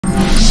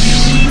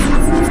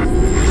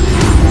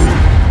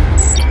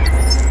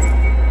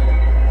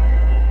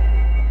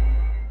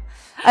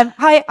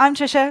Hi, I'm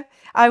Trisha.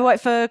 I work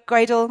for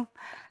Gradle,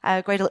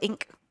 Gradle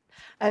Inc.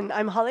 And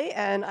I'm Holly,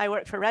 and I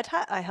work for Red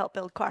Hat. I help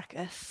build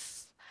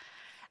Quarkus.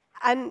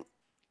 And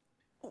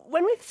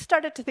when we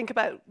started to think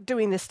about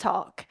doing this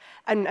talk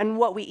and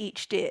what we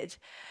each did,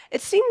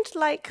 it seemed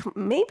like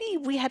maybe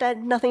we had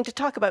nothing to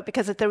talk about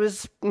because there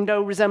was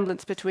no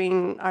resemblance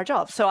between our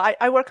jobs. So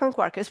I work on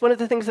Quarkus. One of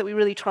the things that we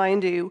really try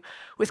and do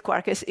with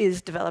Quarkus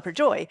is developer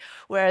joy,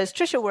 whereas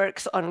Trisha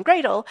works on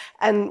Gradle,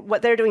 and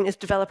what they're doing is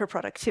developer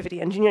productivity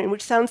engineering,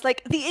 which sounds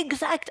like the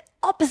exact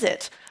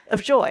opposite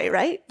of joy,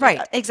 right?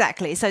 Right,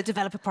 exactly. So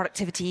developer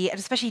productivity, and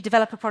especially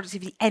developer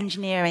productivity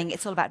engineering,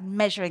 it's all about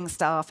measuring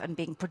stuff and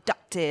being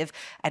productive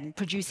and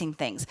producing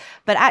things.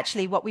 But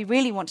actually, what we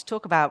really want to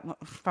talk about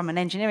from an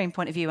engineering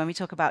point of view when we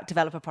talk about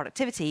developer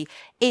productivity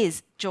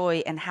is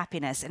joy and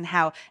happiness, and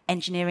how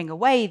engineering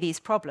away these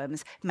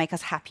problems make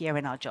us happier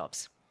in our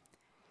jobs.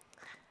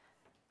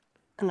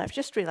 And I've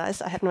just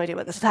realized I have no idea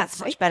what this is. That's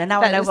much better.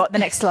 Now I know what the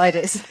next slide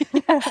is.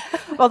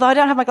 Although I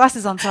don't have my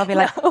glasses on, so I'll be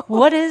like,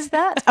 what is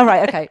that? All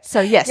right, okay.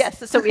 So yes.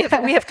 Yes, so we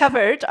have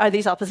covered, are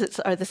these opposites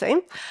are the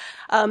same?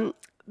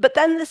 But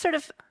then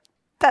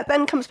that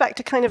then comes back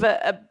to kind of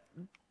a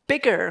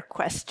bigger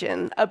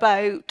question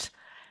about,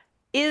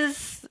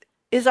 is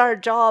our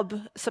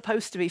job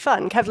supposed to be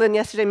fun? Kevlin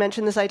yesterday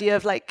mentioned this idea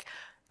of, like,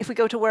 if we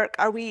go to work,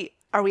 are we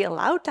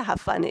allowed to have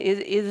fun?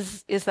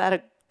 Is that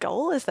a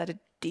goal? Is that a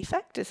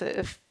defect? Is it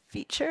a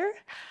feature?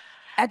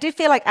 I do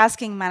feel like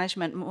asking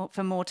management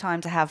for more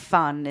time to have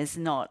fun is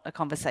not a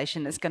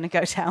conversation that's going to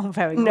go down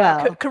very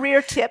well. No,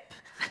 career tip,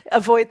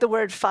 avoid the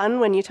word fun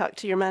when you talk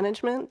to your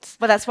management.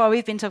 Well, that's why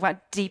we've been talking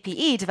about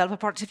DPE, Developer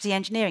Productivity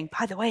Engineering.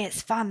 By the way,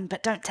 it's fun,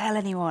 but don't tell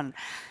anyone,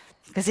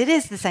 because it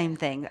is the same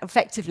thing,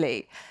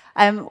 effectively.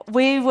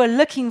 We were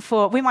looking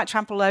for, we might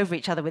trample over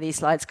each other with these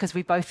slides because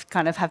we both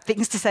kind of have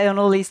things to say on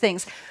all these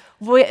things.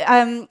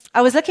 I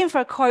was looking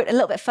for a quote a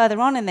little bit further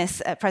on in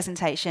this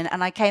presentation,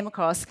 and I came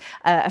across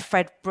a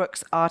Fred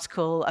Brooks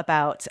article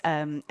about,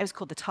 it was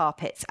called The Tar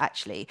Pits,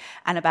 actually,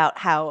 and about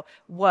how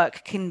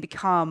work can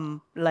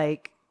become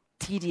like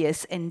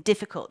tedious and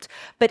difficult.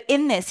 But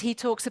in this, he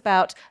talks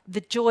about the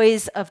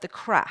joys of the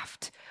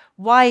craft.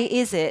 Why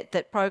is it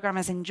that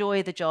programmers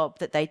enjoy the job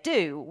that they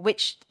do,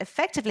 which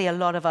effectively a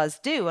lot of us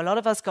do? A lot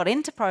of us got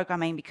into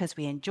programming because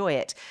we enjoy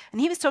it.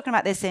 And he was talking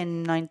about this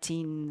in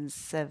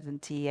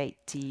 1970,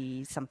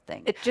 80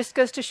 something. It just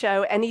goes to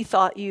show any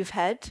thought you've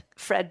had,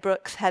 Fred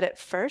Brooks had it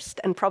first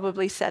and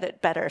probably said it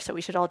better. So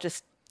we should all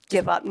just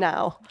give up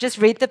now. Just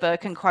read the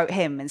book and quote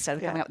him instead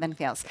of coming up with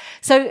anything else.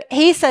 So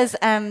he says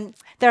there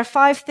are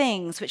 5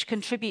 things which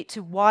contribute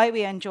to why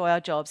we enjoy our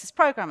jobs as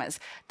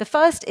programmers. The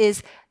first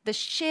is the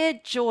sheer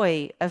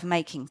joy of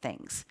making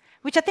things,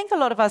 which I think a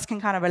lot of us can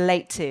kind of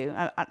relate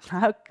to.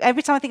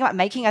 Every time I think about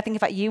making, I think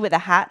about you with a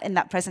hat in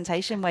that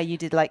presentation where you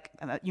did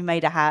you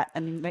made a hat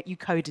and you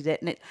coded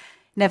it and it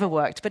never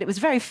worked, but it was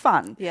very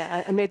fun.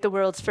 Yeah, I made the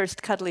world's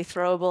first cuddly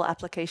throwable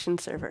application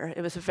server.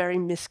 It was a very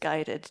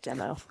misguided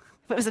demo.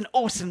 It was an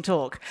awesome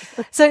talk.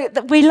 So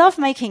we love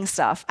making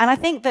stuff. And I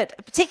think that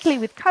particularly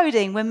with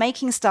coding, we're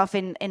making stuff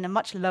in a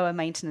much lower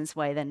maintenance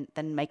way than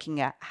making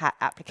a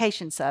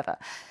application server.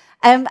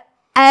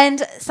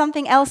 And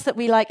something else that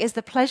we like is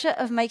the pleasure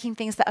of making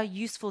things that are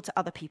useful to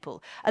other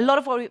people. A lot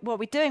of what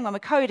we're doing when we're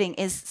coding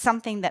is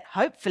something that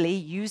hopefully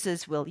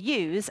users will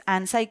use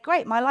and say,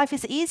 great, my life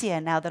is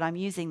easier now that I'm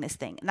using this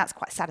thing. And that's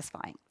quite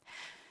satisfying.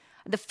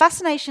 The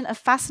fascination of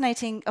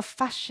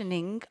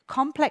fashioning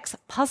complex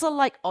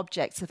puzzle-like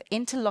objects of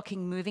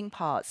interlocking moving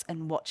parts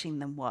and watching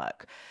them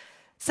work.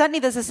 Certainly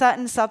there's a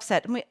certain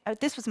subset, and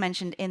this was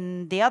mentioned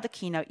in the other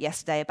keynote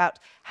yesterday, about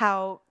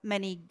how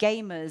many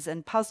gamers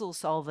and puzzle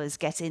solvers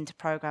get into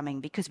programming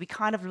because we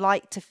kind of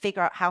like to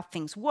figure out how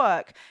things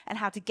work and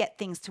how to get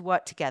things to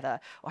work together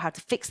or how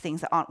to fix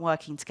things that aren't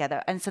working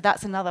together. And so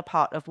that's another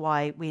part of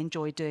why we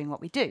enjoy doing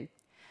what we do.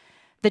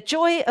 The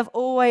joy of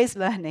always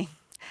learning.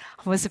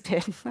 I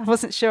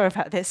wasn't sure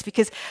about this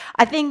because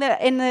I think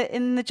that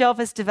in the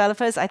job as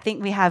developers, I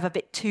think we have a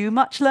bit too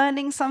much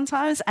learning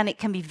sometimes, and it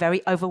can be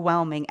very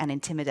overwhelming and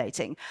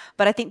intimidating.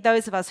 But I think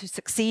those of us who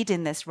succeed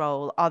in this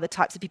role are the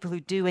types of people who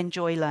do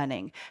enjoy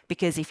learning,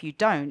 because if you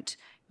don't,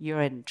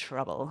 you're in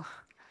trouble.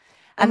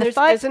 And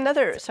there's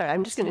another, sorry,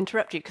 I'm just going to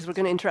interrupt you because we're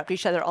going to interrupt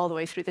each other all the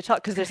way through the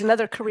talk, because there's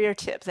another career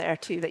tip there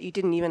too that you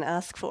didn't even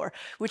ask for,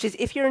 which is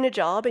if you're in a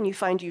job and you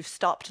find you've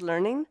stopped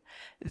learning,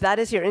 that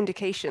is your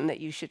indication that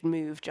you should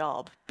move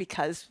job,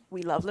 because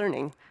we love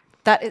learning.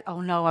 That is,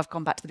 oh no, I've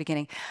gone back to the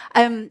beginning.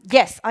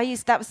 Yes,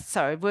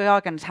 sorry, we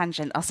are going to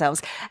tangent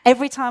ourselves.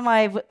 Every time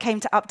I came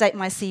to update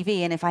my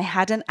CV, and if I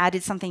hadn't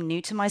added something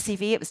new to my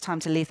CV, it was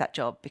time to leave that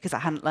job because I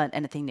hadn't learned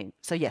anything new.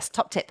 So yes,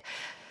 top tip.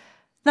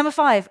 Number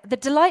 5, the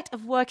delight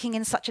of working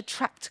in such a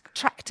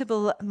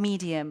tractable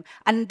medium.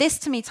 And this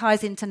to me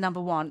ties into number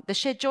 1, the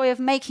sheer joy of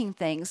making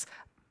things,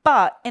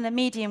 but in a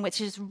medium which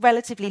is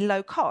relatively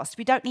low cost.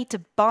 We don't need to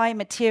buy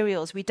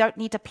materials. We don't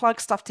need to plug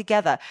stuff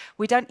together.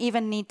 We don't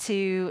even need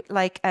to,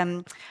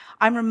 I'm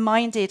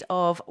reminded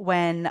of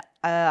when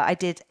I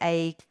did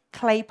a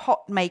clay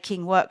pot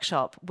making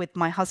workshop with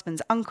my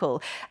husband's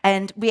uncle,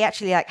 and we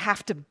actually like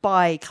have to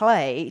buy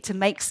clay to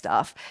make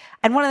stuff.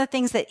 And one of the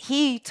things that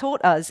he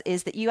taught us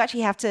is that you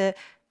actually have to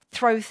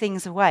throw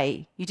things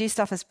away. You do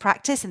stuff as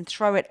practice and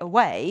throw it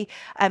away.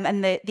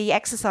 And the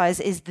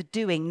exercise is the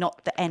doing,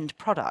 not the end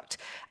product.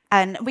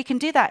 And we can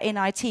do that in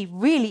IT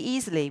really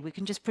easily. We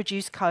can just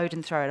produce code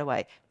and throw it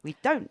away. We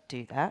don't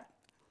do that.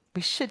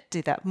 We should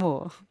do that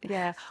more.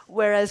 Yeah.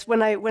 Whereas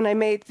when I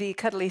made the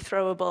cuddly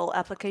throwable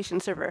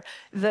application server,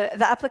 the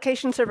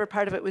application server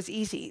part of it was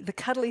easy. The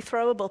cuddly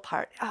throwable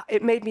part,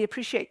 it made me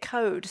appreciate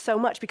code so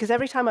much, because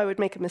every time I would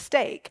make a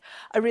mistake,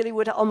 I really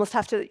would almost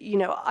have to,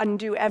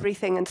 undo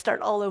everything and start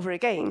all over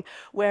again.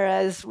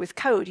 Whereas with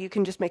code, you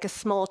can just make a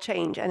small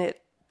change and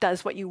it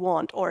does what you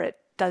want, or it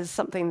does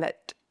something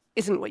that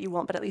isn't what you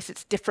want, but at least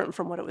it's different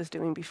from what it was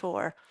doing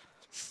before.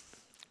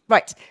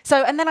 Right.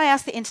 So, and then I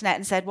asked the internet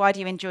and said, why do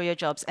you enjoy your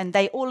jobs? And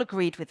they all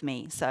agreed with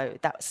me. So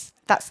that's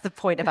the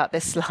point about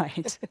this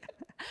slide.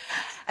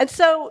 And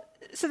so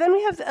then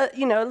we have, a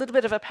little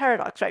bit of a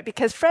paradox, right?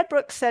 Because Fred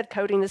Brooks said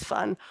coding is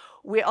fun.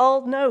 We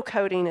all know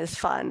coding is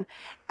fun.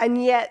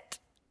 And yet,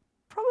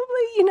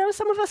 probably,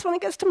 some of us, when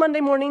it gets to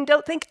Monday morning,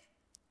 don't think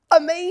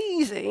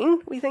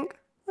amazing. We think,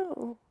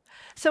 oh.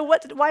 So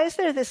why is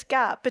there this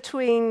gap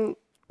between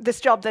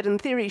this job that in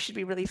theory should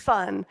be really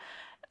fun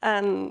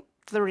and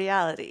the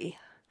reality?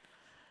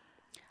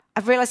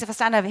 I've realized if I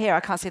stand over here,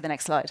 I can't see the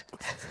next slide.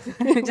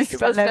 Just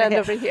stand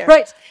over here.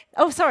 Right.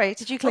 Oh, sorry.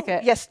 Did you click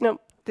it? Yes. No.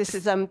 This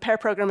is pair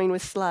programming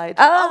with slides.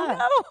 Oh,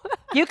 no.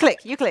 You click.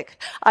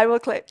 I will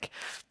click.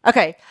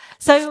 Okay.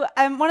 So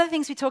one of the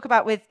things we talk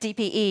about with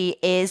DPE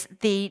is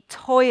the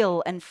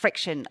toil and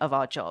friction of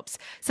our jobs.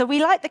 So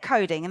we like the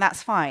coding, and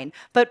that's fine,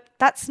 but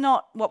that's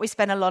not what we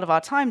spend a lot of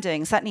our time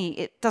doing. Certainly,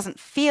 it doesn't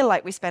feel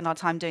like we spend our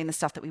time doing the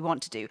stuff that we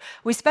want to do.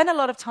 We spend a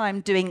lot of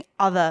time doing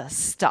other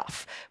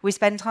stuff. We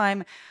spend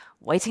time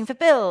waiting for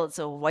builds,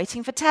 or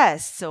waiting for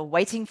tests, or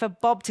waiting for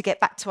Bob to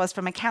get back to us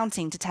from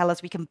accounting to tell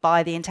us we can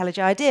buy the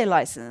IntelliJ IDEA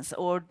license,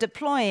 or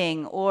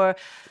deploying, or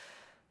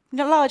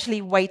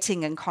largely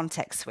waiting and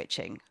context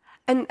switching.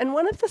 And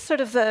one of the sort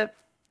of the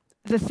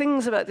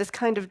things about this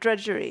kind of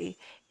drudgery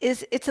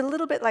is it's a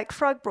little bit like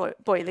frog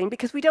boiling,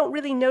 because we don't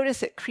really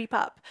notice it creep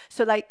up.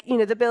 So like,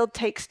 the build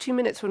takes 2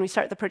 minutes when we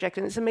start the project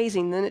and it's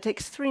amazing. Then it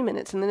takes 3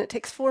 minutes, and then it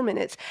takes 4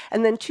 minutes.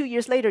 And then 2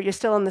 years later, you're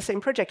still on the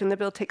same project and the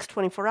build takes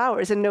 24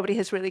 hours and nobody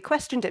has really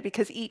questioned it,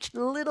 because each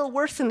little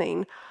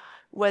worsening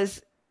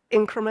was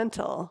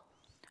incremental.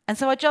 And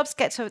so our jobs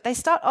they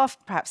start off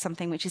perhaps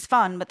something which is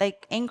fun, but they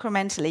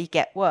incrementally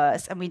get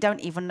worse, and we don't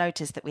even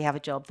notice that we have a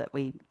job that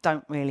we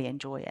don't really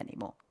enjoy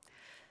anymore.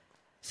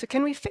 So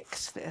can we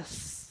fix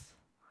this?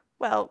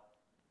 Well,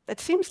 it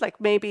seems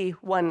like maybe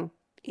one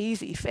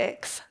easy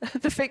fix,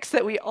 the fix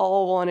that we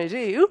all want to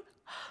do,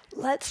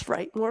 let's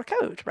write more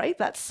code, right?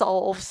 That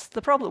solves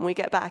the problem. We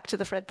get back to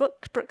the Fred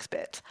Brooks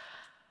bit.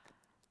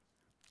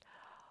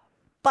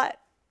 But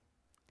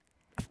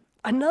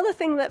another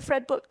thing that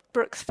Fred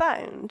Brooks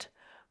found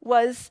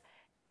was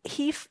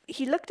he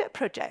looked at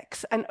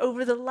projects, and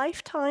over the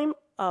lifetime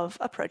of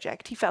a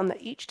project, he found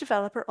that each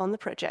developer on the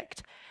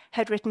project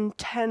had written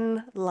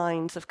 10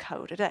 lines of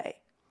code a day,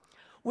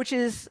 which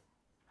is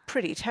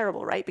pretty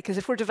terrible, right? Because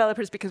if we're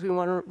developers because we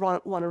want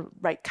to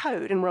write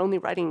code and we're only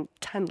writing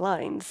 10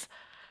 lines,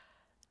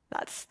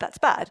 that's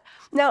bad.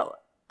 Now,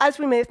 as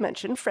we may have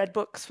mentioned, Fred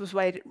Brooks was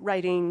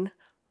writing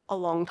a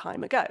long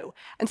time ago.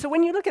 And so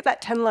when you look at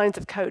that 10 lines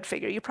of code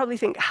figure, you probably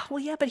think, well,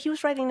 yeah, but he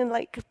was writing in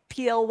like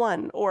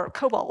PL1 or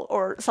COBOL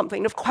or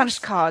something. Of course,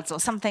 punch cards or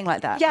something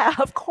like that. Yeah,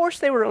 of course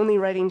they were only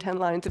writing 10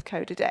 lines of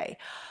code a day.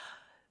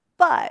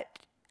 But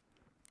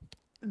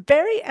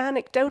very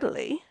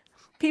anecdotally,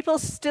 people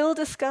still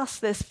discuss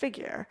this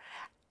figure,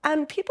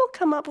 and people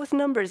come up with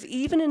numbers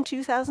even in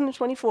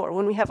 2024,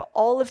 when we have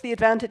all of the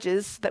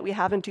advantages that we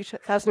have in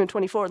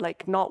 2024,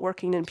 like not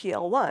working in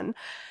PL1,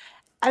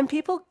 and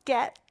people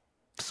get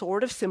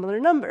sort of similar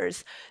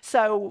numbers.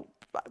 So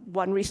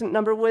one recent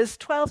number was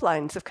 12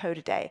 lines of code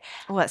a day.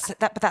 Well,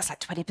 but that's like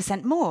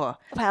 20% more.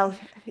 Well,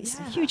 it's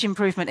a huge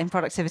improvement in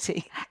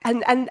productivity.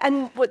 And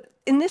what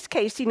in this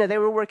case, they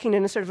were working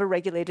in a sort of a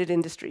regulated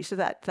industry, so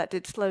that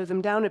did slow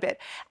them down a bit.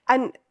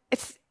 And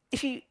it's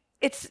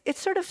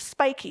sort of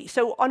spiky.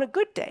 So on a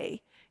good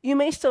day, you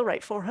may still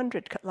write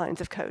 400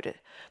 lines of code,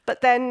 but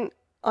then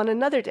on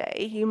another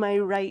day, you may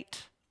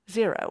write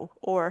 0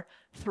 or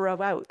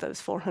throw out those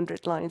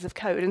 400 lines of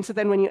code. And so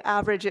then when you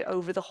average it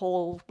over the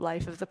whole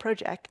life of the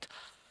project,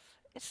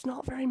 it's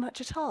not very much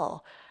at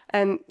all.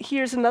 And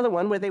here's another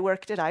one where they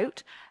worked it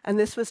out, and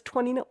this was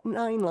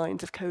 29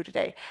 lines of code a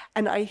day.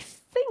 And I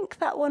think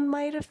that one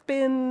might have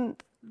been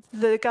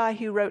the guy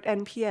who wrote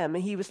NPM,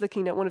 and he was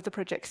looking at one of the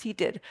projects he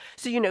did.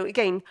 So,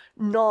 again,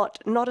 not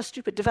a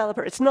stupid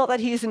developer. It's not that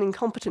he's an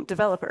incompetent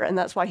developer, and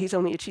that's why he's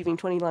only achieving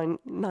 29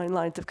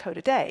 lines of code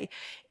a day.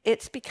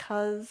 It's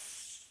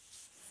because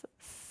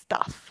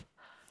stuff.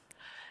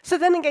 So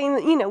then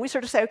again, we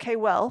sort of say, okay,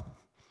 well,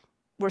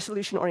 we're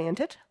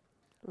solution-oriented.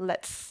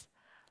 Let's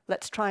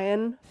let's try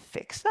and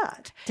fix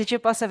that. Did your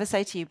boss ever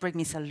say to you, bring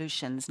me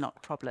solutions,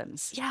 not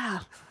problems?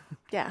 Yeah,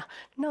 yeah.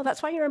 No,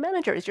 that's why you're a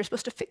manager, is you're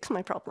supposed to fix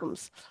my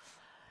problems.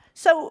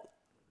 So,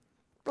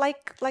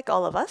 like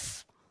all of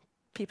us,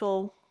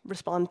 people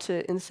respond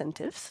to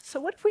incentives. So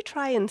what if we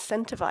try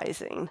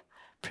incentivizing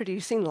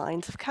producing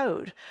lines of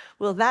code?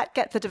 Will that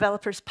get the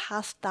developers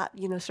past that,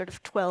 sort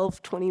of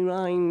 12,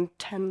 29,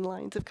 10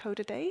 lines of code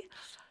a day?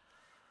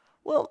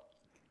 Well,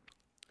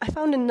 I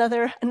found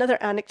another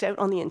anecdote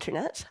on the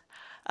internet.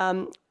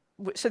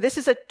 So this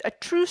is a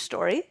true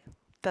story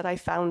that I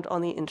found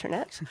on the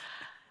internet.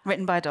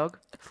 Written by a dog.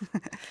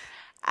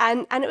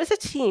 And it was a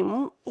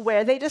team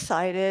where they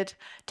decided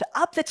to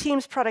up the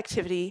team's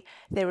productivity.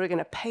 They were going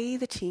to pay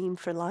the team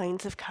for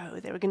lines of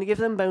code. They were going to give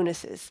them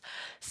bonuses.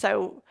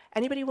 So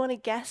anybody want to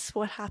guess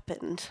what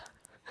happened?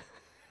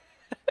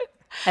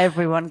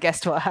 Everyone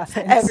guessed what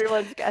happened.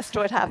 Everyone guessed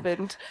what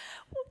happened.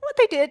 What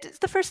they did,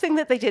 the first thing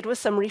that they did was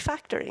some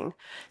refactoring.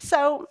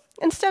 So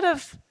instead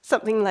of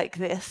something like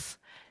this,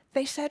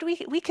 they said,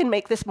 we can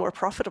make this more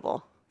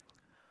profitable.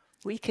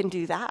 We can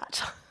do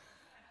that.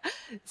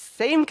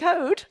 Same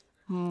code,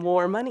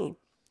 more money.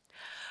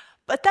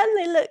 But then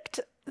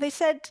they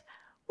said,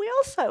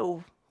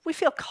 we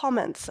feel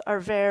comments are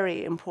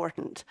very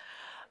important,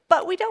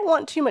 but we don't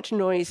want too much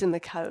noise in the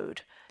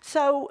code.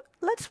 So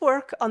let's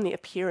work on the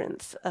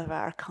appearance of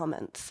our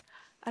comments.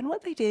 And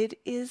what they did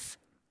is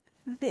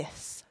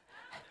this.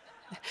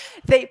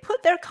 They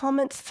put their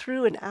comments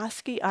through an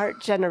ASCII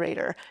art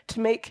generator to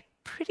make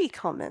pretty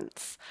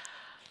comments.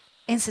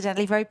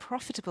 Incidentally, very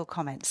profitable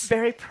comments.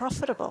 Very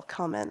profitable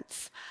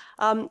comments.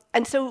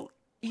 And so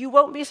you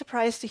won't be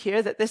surprised to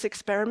hear that this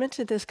experiment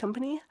in this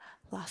company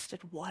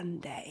lasted 1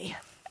 day.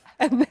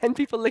 And then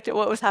people looked at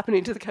what was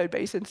happening to the code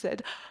base and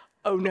said,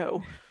 oh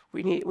no,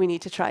 we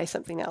need to try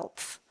something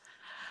else.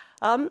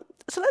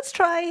 So let's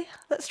try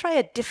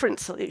a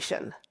different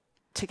solution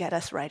to get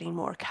us writing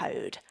more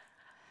code.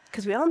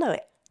 Because we all know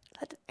it.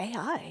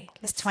 AI.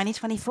 It's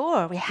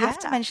 2024. We have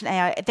to mention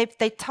AI.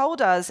 They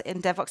told us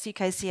in DevOps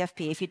UK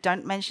CFP, if you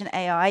don't mention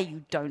AI,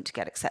 you don't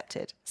get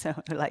accepted. So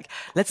we're like,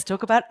 let's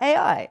talk about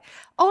AI.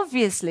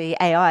 Obviously,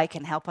 AI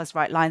can help us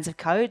write lines of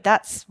code.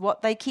 That's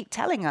what they keep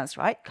telling us,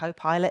 right?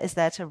 Copilot is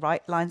there to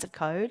write lines of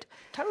code.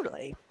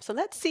 Totally. So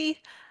let's see.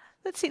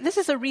 This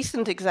is a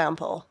recent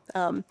example.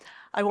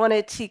 I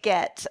wanted to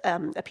get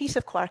a piece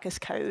of Quarkus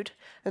code,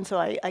 and so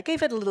I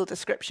gave it a little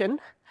description.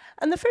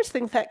 And the first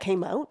thing that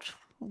came out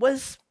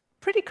was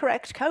pretty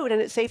correct code, and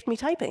it saved me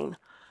typing.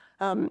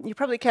 You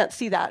probably can't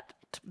see that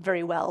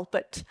very well,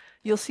 but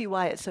you'll see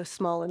why it's so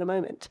small in a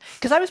moment.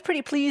 Because I was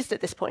pretty pleased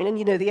at this point, and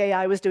the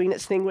AI was doing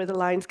its thing where the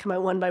lines come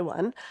out one by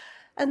one,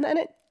 and then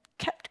it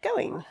kept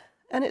going,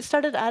 and it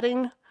started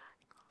adding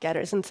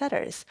getters and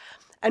setters.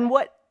 And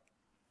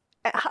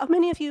how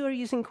many of you are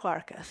using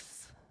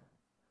Quarkus?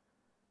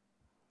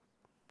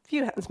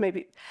 Few hands,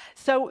 maybe.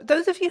 So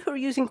those of you who are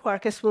using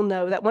Quarkus will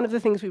know that one of the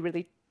things we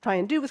really try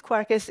and do with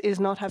Quarkus is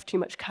not have too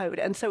much code.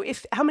 And so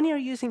how many are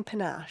using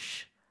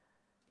Panache?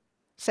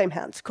 Same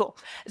hands, cool.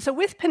 So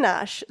with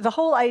Panache, the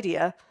whole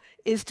idea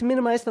is to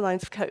minimize the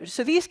lines of code.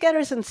 So these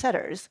getters and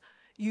setters,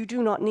 you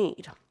do not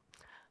need.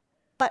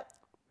 But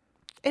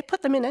it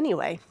put them in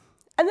anyway.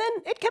 And then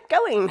it kept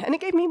going, and it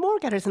gave me more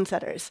getters and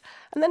setters.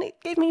 And then it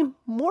gave me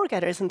more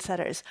getters and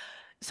setters.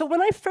 So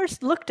when I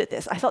first looked at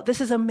this, I thought, this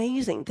is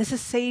amazing. This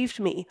has saved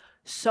me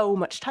so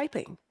much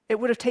typing. It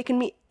would have taken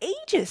me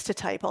ages to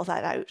type all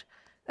that out.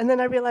 And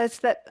then I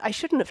realized that I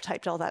shouldn't have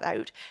typed all that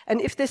out.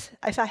 And if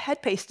I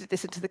had pasted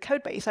this into the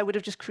code base, I would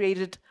have just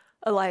created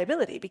a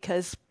liability,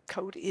 because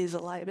code is a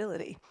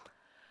liability.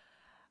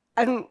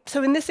 And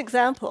so in this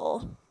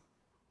example,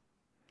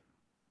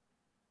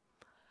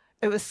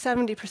 it was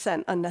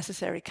 70%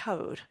 unnecessary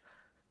code,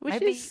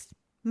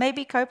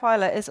 Maybe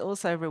Copilot is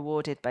also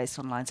rewarded based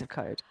on lines of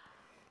code.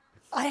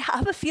 I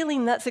have a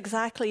feeling that's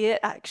exactly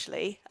it,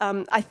 actually.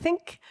 I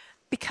think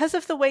because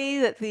of the way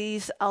that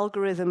these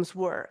algorithms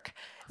work,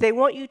 they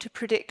want you to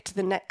predict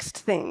the next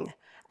thing.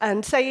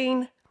 And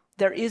saying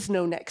there is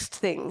no next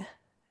thing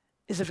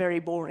is a very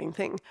boring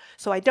thing.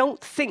 So I don't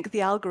think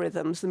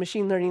the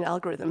machine learning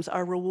algorithms,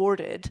 are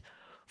rewarded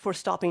for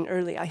stopping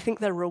early. I think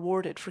they're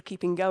rewarded for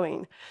keeping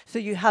going. So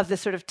you have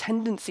this sort of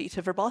tendency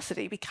to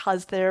verbosity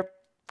because they're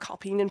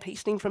copying and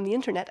pasting from the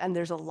internet, and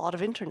there's a lot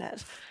of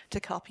internet to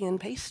copy and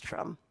paste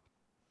from.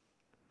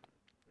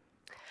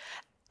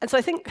 And so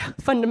I think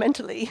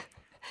fundamentally,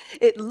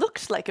 it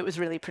looks like it was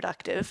really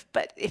productive,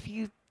 but if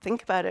you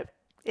think about it,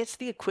 it's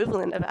the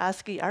equivalent of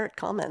ASCII art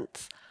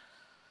comments.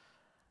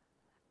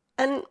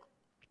 And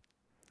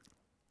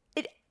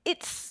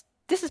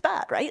this is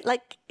bad, right?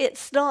 Like,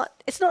 it's not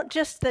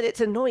just that it's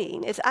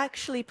annoying, it's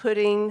actually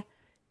putting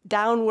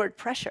downward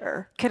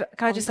pressure. Can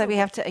I just say we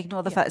have to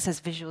ignore the fact it says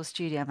Visual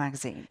Studio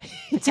Magazine.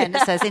 Pretend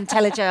it says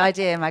IntelliJ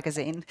IDEA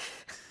Magazine.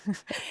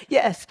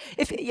 Yes.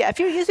 If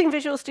you're using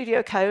Visual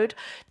Studio Code,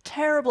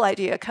 terrible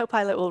idea.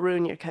 Copilot will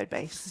ruin your code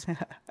base.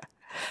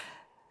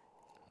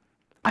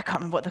 I can't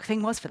remember what the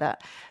thing was for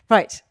that.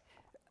 Right.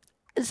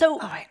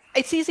 So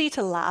it's easy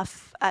to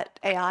laugh at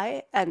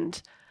AI, and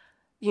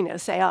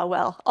say, oh,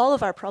 well, all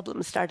of our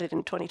problems started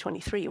in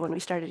 2023 when we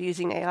started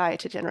using AI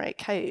to generate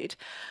code.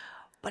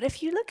 But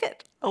if you look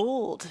at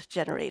old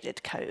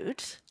generated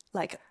code,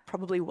 like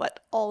probably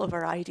what all of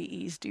our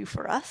IDEs do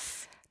for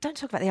us. Don't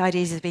talk about the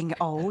IDEs as being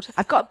old.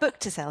 I've got a book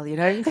to sell,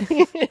 How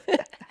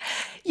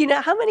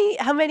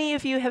many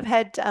of you have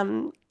had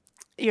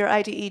your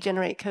IDE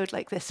generate code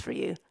like this for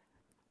you?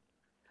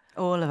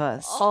 All of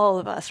us. All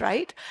of us,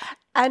 right?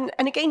 And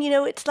again,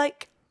 it's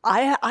like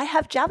I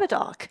have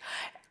Javadoc.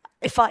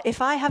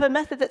 If I have a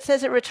method that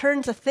says it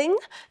returns a thing,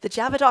 the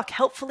Javadoc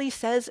helpfully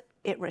says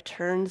it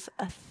returns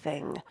a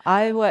thing.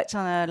 I worked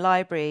on a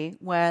library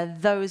where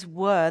those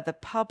were the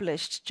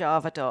published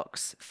Java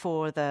docs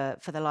for the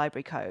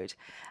library code.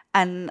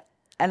 And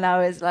I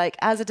was like,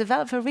 as a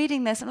developer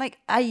reading this, I'm like,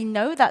 I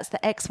know that's the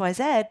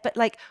XYZ, but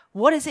like,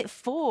 what is it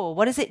for?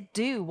 What does it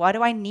do? Why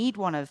do I need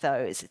one of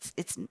those?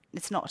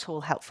 It's not at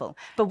all helpful.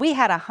 But we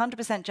had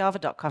 100% Java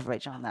doc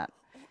coverage on that.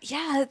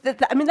 Yeah,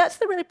 that's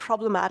the really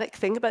problematic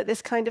thing about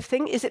this kind of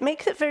thing, is it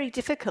makes it very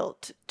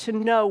difficult to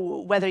know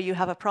whether you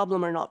have a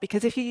problem or not.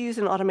 Because if you use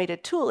an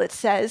automated tool, it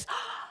says,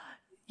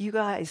 you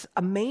guys,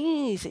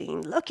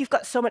 amazing. Look, you've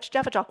got so much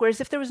Javadoc.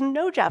 Whereas if there was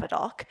no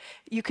Javadoc,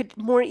 you could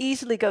more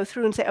easily go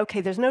through and say,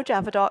 OK, there's no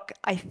Javadoc.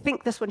 I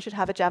think this one should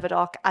have a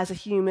Javadoc. As a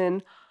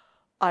human,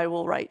 I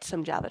will write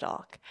some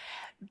Javadoc.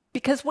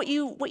 Because what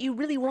you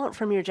really want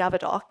from your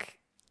Javadoc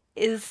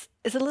is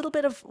a little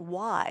bit of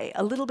why,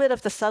 a little bit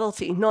of the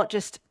subtlety, not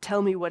just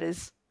tell me what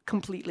is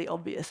completely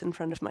obvious in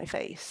front of my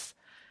face.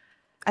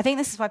 I think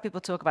this is why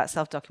people talk about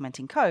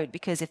self-documenting code,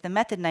 because if the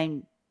method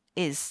name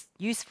is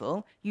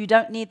useful, you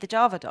don't need the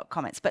Javadoc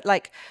comments. But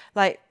like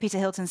Peter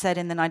Hilton said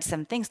in the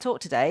 97 Things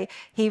talk today,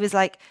 he was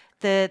like,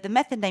 the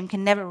method name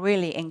can never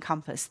really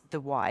encompass the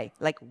why.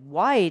 Like,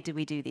 why do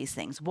we do these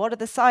things? What are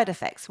the side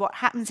effects? What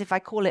happens if I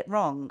call it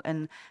wrong?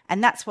 And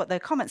that's what the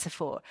comments are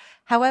for.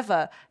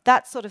 However,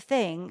 that sort of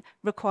thing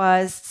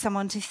requires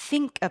someone to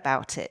think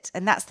about it.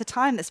 And that's the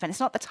time that's spent. It's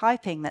not the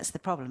typing that's the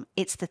problem.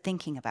 It's the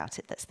thinking about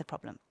it that's the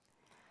problem.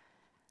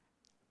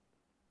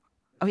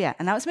 Oh, yeah,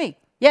 and that was me.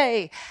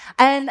 Yay.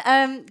 And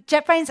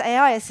JetBrains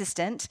AI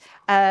Assistant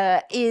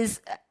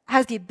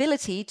has the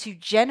ability to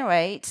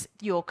generate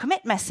your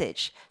commit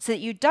message so that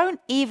you don't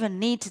even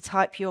need to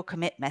type your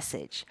commit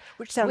message.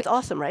 Which sounds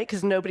awesome, right?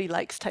 Because nobody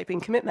likes typing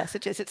commit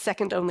messages. It's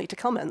second only to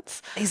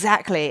comments.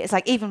 Exactly. It's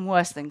like even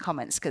worse than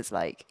comments because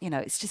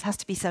it just has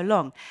to be so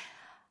long.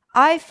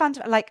 I'm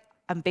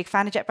a big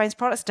fan of JetBrains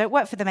products. Don't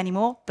work for them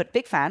anymore, but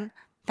big fan.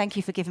 Thank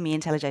you for giving me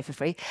IntelliJ for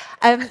free.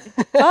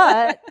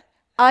 But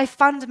I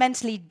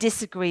fundamentally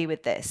disagree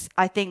with this.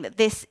 I think that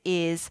this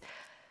is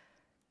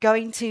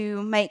going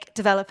to make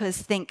developers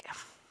think,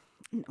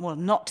 well,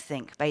 not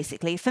think,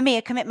 basically. For me,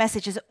 a commit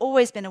message has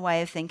always been a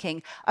way of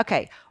thinking,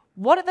 OK,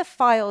 what are the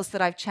files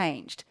that I've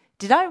changed?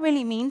 Did I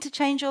really mean to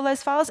change all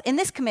those files? In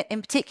this commit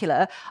in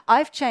particular,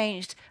 I've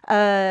changed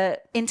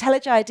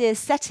IntelliJ Ideas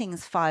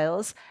settings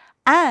files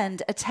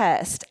and a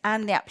test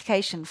and the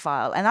application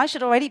file. And I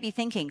should already be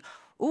thinking,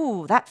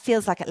 ooh, that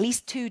feels like at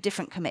least 2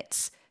 different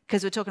commits,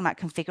 because we're talking about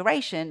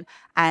configuration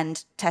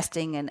and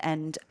testing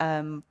and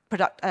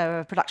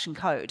production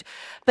code.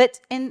 But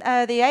in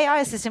the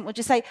AI assistant will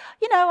just say,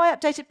 I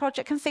updated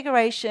project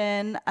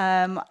configuration,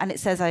 and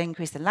it says I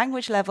increased the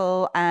language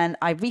level, and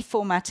I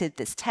reformatted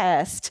this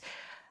test.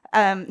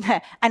 And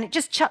it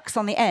just chucks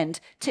on the end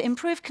to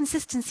improve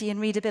consistency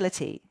and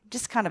readability.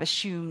 Just kind of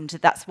assumed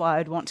that's why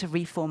I'd want to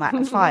reformat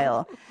a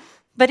file.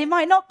 But it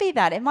might not be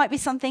that. It might be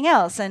something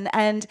else.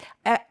 And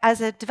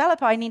as a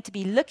developer, I need to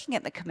be looking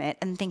at the commit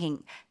and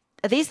thinking,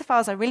 are these the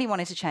files I really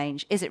wanted to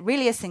change? Is it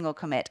really a single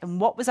commit? And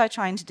what was I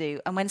trying to do?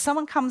 And when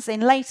someone comes in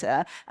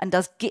later and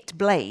does git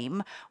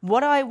blame,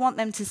 what do I want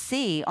them to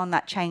see on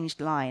that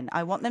changed line?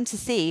 I want them to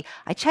see,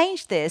 I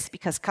changed this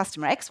because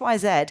customer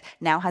XYZ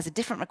now has a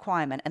different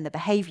requirement and the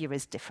behavior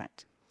is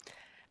different.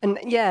 And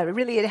yeah,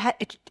 really,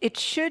 it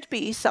should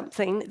be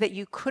something that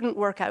you couldn't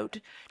work out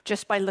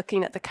just by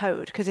looking at the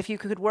code. Because if you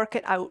could work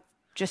it out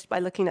just by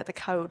looking at the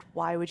code,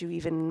 why would you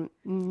even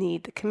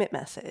need the commit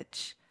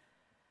message?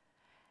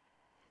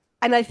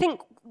 And I think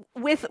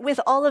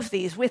with all of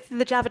these, with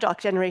the Javadoc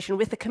generation,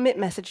 with the commit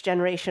message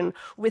generation,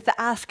 with the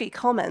ASCII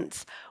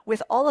comments,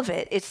 with all of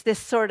it, it's this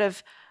sort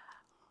of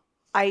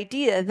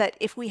idea that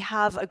if we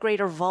have a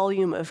greater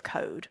volume of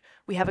code,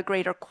 we have a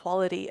greater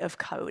quality of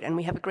code, and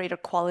we have a greater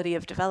quality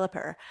of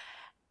developer.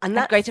 And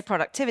that's greater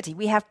productivity.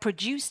 We have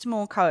produced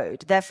more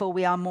code, therefore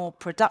we are more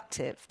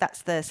productive.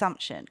 That's the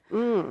assumption.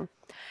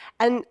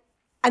 And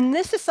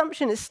this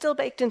assumption is still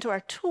baked into our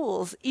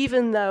tools,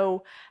 even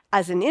though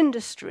as an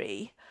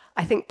industry,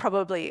 I think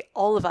probably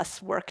all of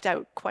us worked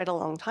out quite a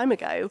long time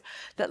ago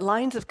that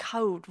lines of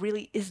code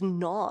really is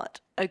not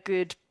a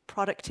good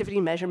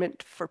productivity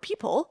measurement for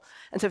people.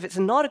 And so if it's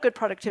not a good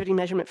productivity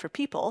measurement for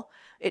people,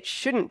 it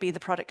shouldn't be the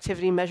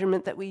productivity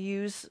measurement that we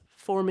use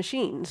for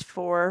machines,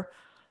 for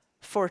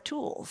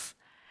tools.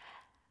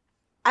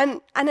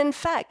 And in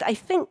fact, I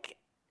think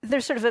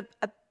there's sort of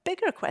a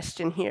bigger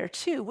question here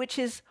too, which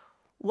is,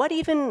 what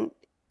even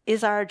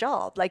is our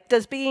job? Like,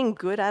 does being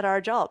good at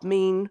our job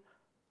mean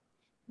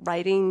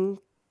writing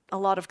a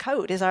lot of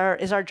code? Is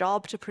our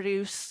job to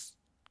produce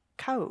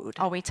code?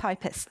 Are we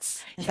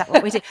typists? Is that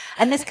what we do?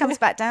 And this comes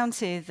back down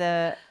to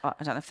the, I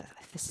don't know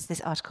if this is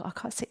this article. I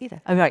can't see it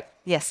either. Oh, right.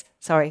 Yes.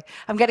 Sorry.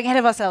 I'm getting ahead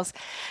of ourselves.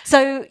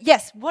 So,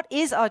 yes, what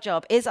is our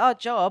job? Is our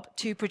job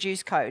to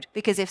produce code?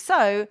 Because if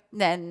so,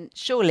 then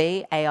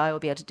surely AI will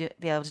be able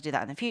to do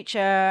that in the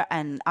future,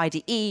 and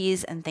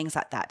IDEs and things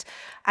like that.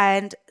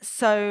 And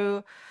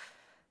so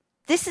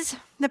this is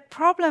the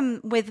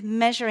problem with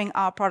measuring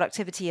our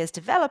productivity as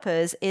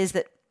developers, is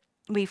that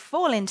we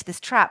fall into this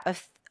trap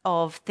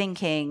of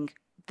thinking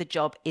the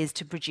job is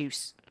to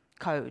produce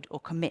code or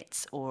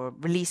commits or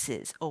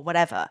releases or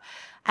whatever.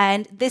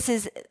 And this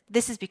is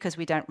because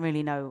we don't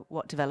really know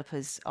what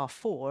developers are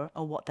for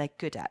or what they're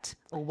good at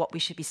or what we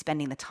should be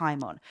spending the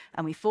time on.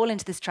 And we fall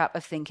into this trap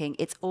of thinking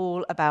it's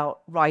all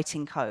about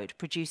writing code,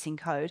 producing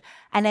code,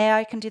 and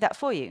AI can do that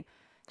for you.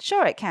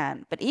 Sure, it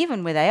can. But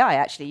even with AI,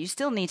 actually, you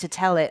still need to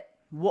tell it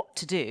what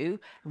to do,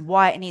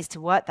 why it needs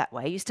to work that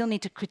way. You still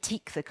need to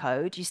critique the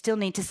code. You still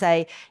need to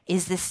say,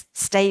 is this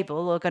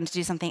stable, or going to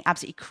do something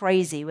absolutely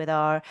crazy with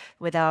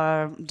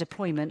our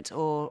deployment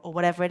or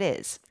whatever it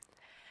is.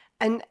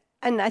 And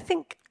I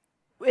think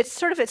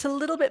it's a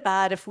little bit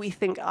bad if we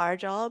think our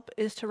job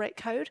is to write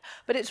code,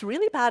 but it's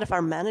really bad if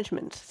our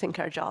management think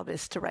our job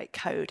is to write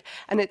code.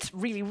 And it's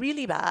really,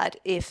 really bad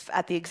if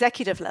at the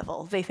executive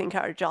level, they think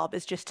our job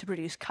is just to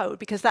produce code,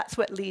 because that's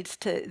what leads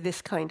to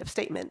this kind of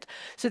statement.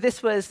 So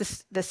this was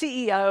the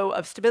CEO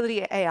of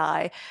Stability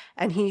AI,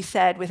 and he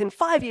said, within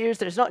 5 years,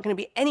 there's not going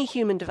to be any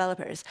human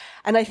developers.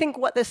 And I think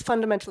what this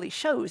fundamentally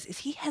shows is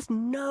he has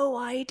no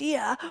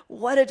idea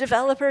what a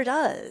developer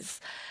does.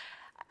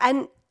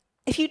 And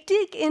if you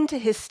dig into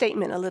his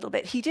statement a little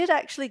bit, he did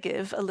actually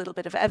give a little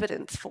bit of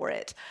evidence for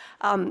it.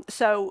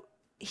 So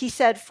he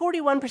said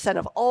 41%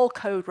 of all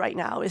code right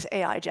now is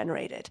AI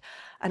generated.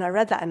 And I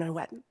read that and I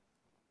went,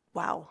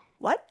 wow,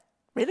 what?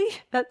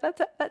 Really?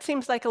 That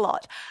seems like a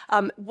lot.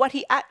 What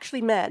he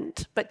actually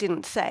meant, but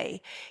didn't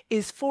say,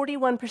 is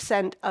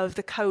 41% of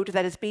the code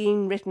that is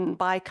being written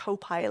by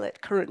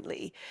Copilot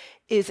currently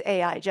is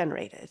AI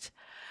generated.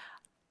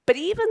 But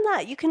even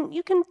that, you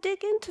can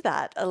dig into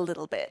that a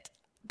little bit,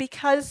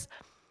 because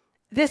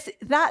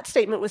that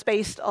statement was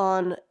based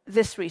on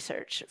this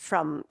research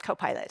from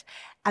Copilot.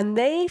 And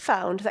they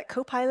found that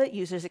Copilot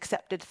users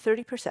accepted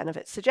 30% of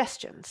its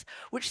suggestions,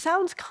 which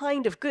sounds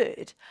kind of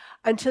good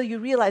until you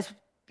realize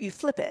you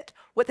flip it.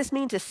 What this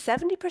means is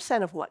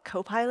 70% of what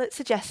Copilot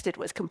suggested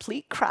was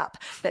complete crap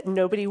that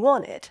nobody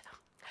wanted.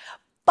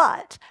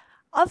 But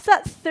of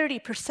that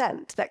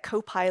 30% that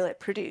Copilot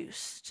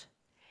produced,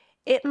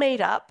 it made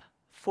up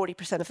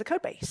 40% of the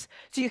code base.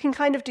 So you can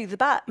kind of do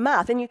the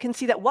math, and you can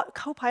see that what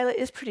Copilot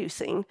is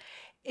producing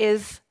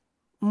is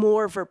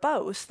more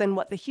verbose than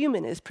what the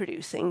human is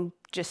producing,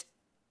 just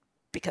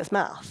because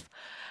math.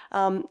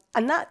 And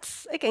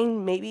that's,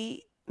 again,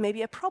 maybe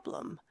a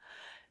problem.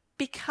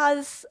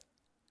 Because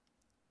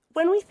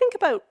when we think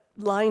about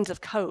lines of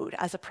code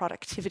as a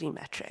productivity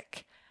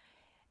metric,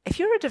 if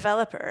you're a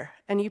developer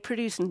and you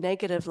produce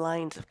negative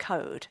lines of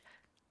code,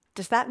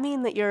 does that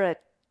mean that you're a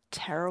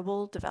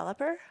terrible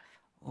developer?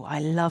 Oh, I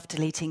love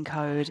deleting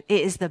code.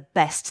 It is the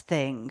best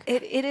thing.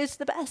 It is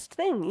the best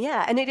thing,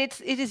 yeah. And it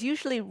is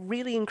usually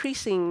really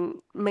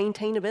increasing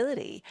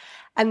maintainability.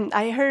 And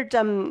I heard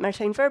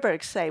Martijn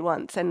Verburg say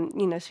once, and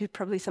so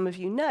probably some of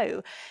you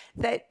know,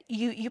 that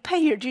you pay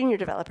your junior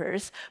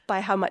developers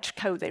by how much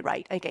code they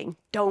write. Again,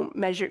 don't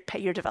pay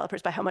your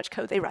developers by how much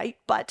code they write.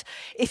 But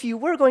if you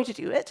were going to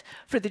do it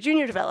for the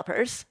junior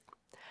developers,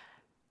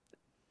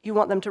 you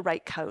want them to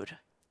write code.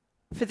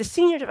 For the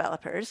senior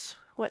developers,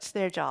 what's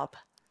their job?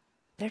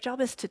 Their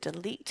job is to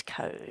delete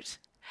code.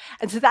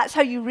 And so that's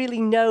how you really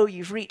know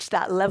you've reached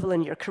that level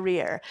in your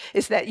career,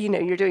 is that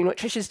you're doing what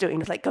Trisha's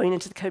doing, of like going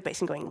into the code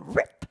base and going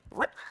rip,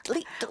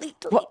 delete.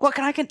 What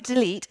can I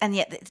delete? And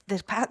yet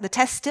the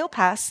tests still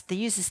pass, the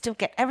users still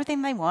get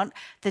everything they want,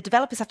 the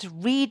developers have to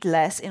read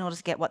less in order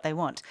to get what they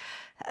want.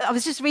 I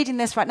was just reading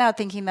this right now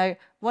thinking, though,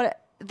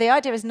 the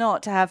idea is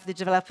not to have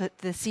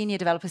the senior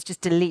developers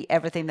just delete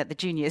everything that the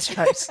juniors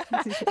wrote.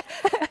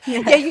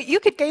 Yeah,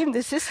 you could game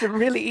the system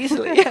really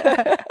easily.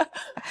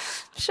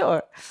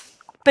 Sure.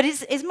 But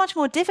it's much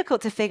more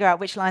difficult to figure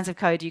out which lines of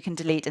code you can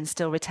delete and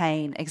still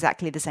retain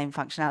exactly the same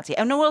functionality.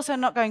 And we're also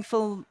not going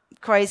full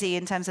crazy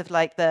in terms of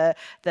like the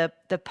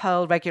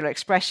Perl regular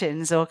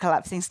expressions or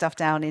collapsing stuff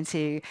down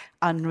into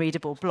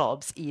unreadable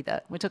blobs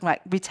either. We're talking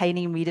about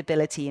retaining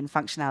readability and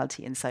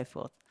functionality and so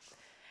forth.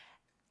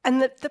 And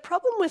the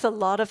problem with a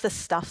lot of the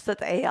stuff that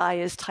the AI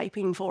is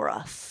typing for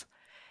us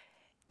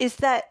is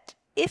that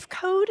if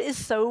code is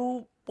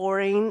so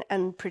boring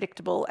and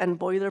predictable and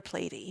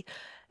boilerplatey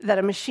that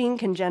a machine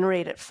can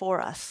generate it for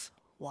us,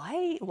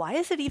 why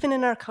is it even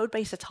in our code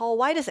base at all?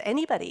 Why does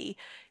anybody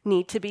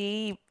need to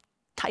be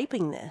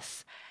typing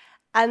this?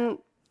 And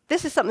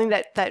this is something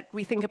that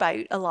we think about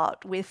a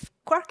lot with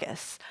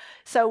Quarkus.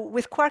 So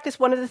with Quarkus,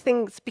 one of the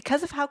things,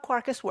 because of how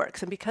Quarkus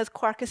works and because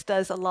Quarkus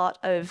does a lot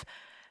of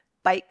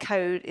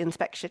bytecode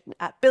inspection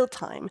at build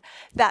time,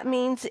 that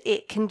means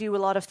it can do a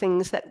lot of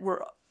things that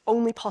were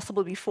only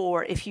possible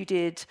before if you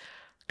did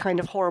kind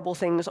of horrible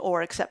things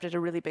or accepted a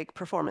really big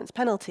performance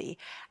penalty.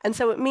 And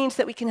so it means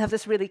that we can have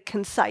this really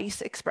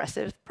concise,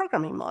 expressive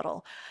programming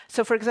model.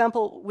 So for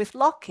example, with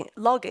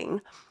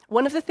logging,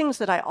 one of the things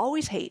that I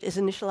always hate is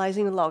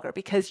initializing a logger,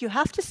 because you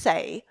have to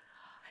say,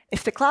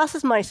 if the class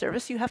is my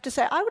service, you have to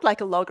say, I would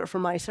like a logger for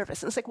my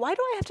service. And it's like, why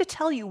do I have to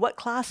tell you what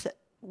class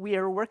we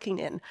are working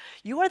in?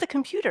 You are the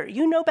computer.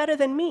 You know better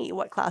than me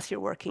what class you're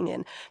working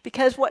in.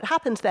 Because what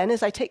happens then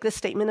is I take this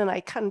statement and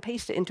I cut and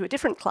paste it into a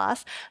different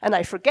class, and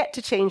I forget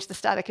to change the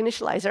static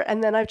initializer,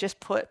 and then I've just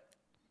put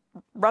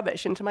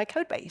rubbish into my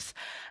code base.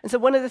 And so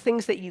one of the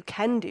things that you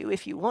can do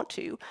if you want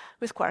to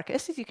with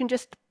Quarkus is you can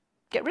just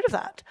get rid of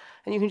that.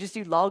 And you can just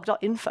do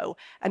log.info,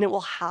 and it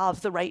will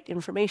have the right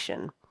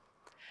information.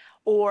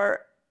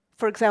 Or,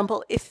 for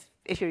example, if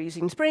you're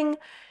using Spring,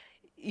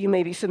 you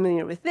may be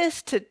familiar with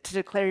this to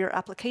declare your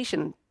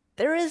application.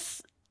 There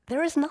is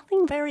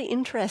nothing very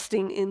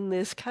interesting in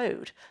this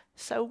code,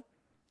 so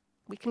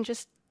we can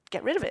just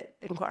get rid of it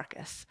in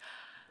Quarkus.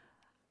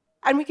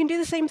 And we can do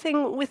the same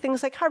thing with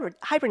things like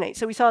Hibernate.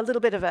 So we saw a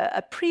little bit of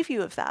a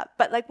preview of that.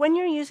 But like when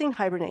you're using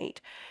Hibernate,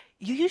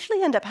 you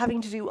usually end up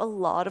having to do a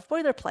lot of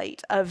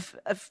boilerplate of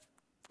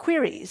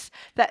queries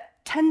that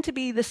tend to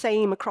be the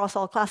same across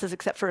all classes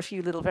except for a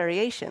few little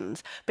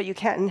variations, but you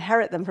can't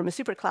inherit them from a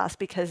superclass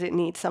because it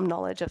needs some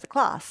knowledge of the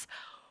class.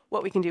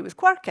 What we can do with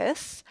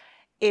Quarkus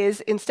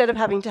is, instead of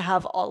having to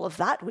have all of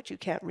that, which you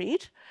can't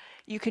read,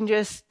 you can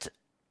just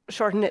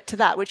shorten it to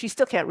that, which you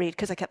still can't read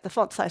because I kept the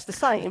font size the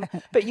same,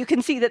 but you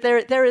can see that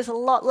there is a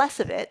lot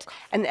less of it,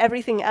 and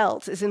everything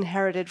else is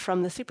inherited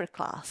from the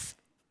superclass.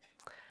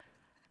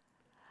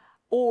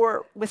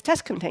 Or with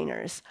test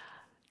containers,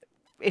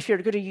 if you're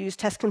going to use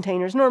test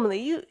containers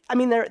normally, I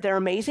mean, they're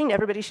amazing.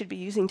 Everybody should be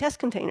using test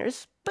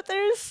containers, but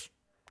there's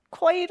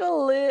quite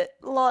a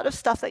lot of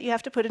stuff that you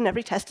have to put in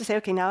every test to say,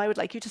 okay, now I would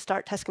like you to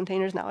start test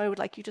containers. Now I would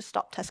like you to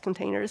stop test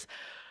containers.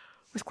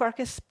 With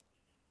Quarkus,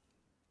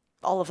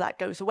 all of that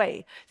goes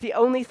away. The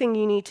only thing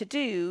you need to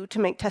do to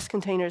make test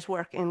containers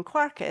work in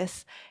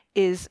Quarkus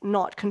is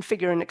not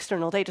configure an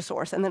external data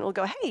source, and then it will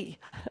go, hey,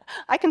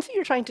 I can see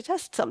you're trying to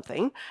test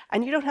something,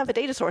 and you don't have a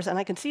data source, and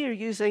I can see you're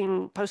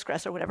using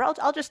Postgres or whatever.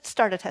 I'll just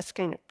start a test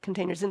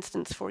containers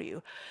instance for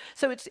you.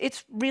 So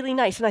it's really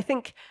nice, and I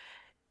think,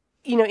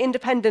 you know,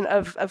 independent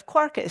of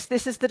Quarkus,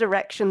 this is the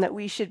direction that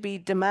we should be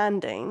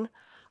demanding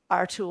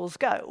our tools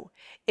go,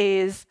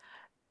 is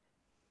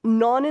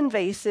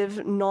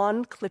non-invasive,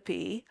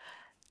 non-clippy,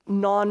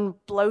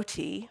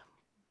 non-bloaty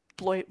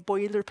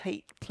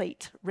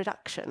boilerplate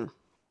reduction.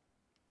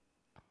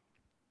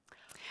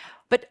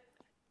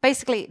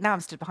 Basically, now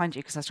I'm stood behind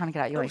you because I was trying to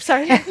get out your way.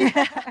 Sorry.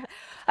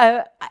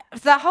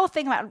 That whole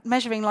thing about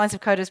measuring lines of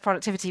code as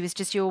productivity was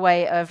just your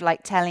way of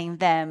like telling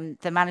them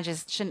the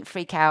managers shouldn't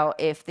freak out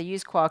if they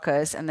use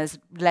Quarkus and there's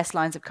less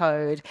lines of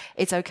code.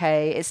 It's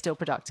okay. It's still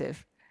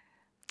productive.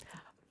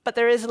 But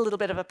there is a little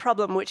bit of a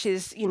problem, which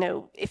is, you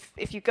know,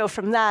 if you go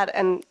from that,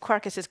 and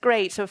Quarkus is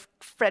great, so if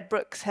Fred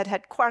Brooks had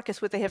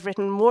Quarkus, would they have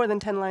written more than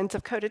 10 lines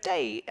of code a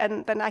day?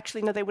 And then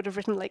actually, no, they would have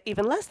written like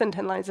even less than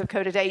 10 lines of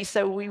code a day,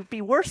 so we'd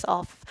be worse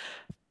off.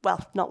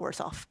 Well, not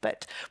worse off,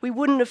 but we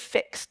wouldn't have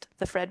fixed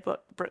the Fred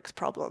Brooks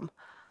problem.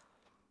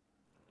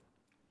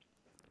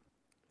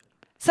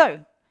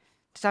 So,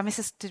 did I miss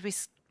us? Did we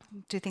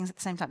do things at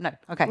the same time? No.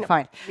 Okay, no,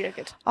 fine. You're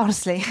good.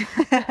 Honestly.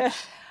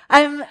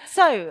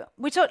 So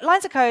we talked,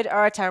 lines of code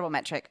are a terrible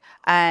metric,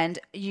 and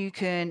you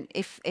can,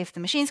 if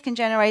the machines can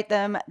generate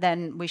them,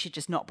 then we should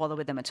just not bother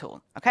with them at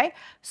all. Okay.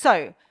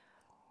 So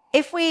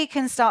if we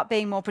can start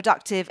being more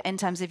productive in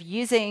terms of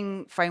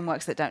using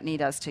frameworks that don't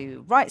need us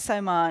to write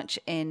so much,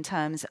 in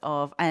terms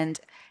of, and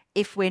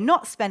if we're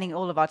not spending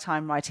all of our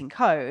time writing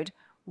code,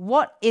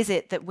 what is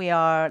it that we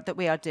are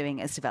doing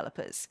as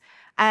developers?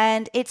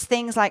 And it's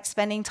things like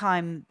spending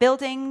time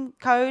building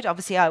code.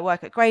 Obviously, I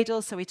work at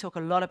Gradle, so we talk a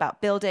lot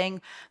about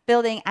building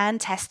and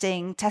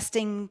testing.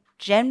 Testing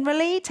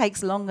generally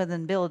takes longer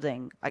than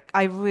building.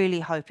 I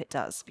really hope it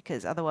does,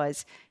 because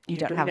otherwise you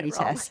don't have any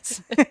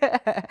tests.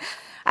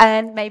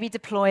 And maybe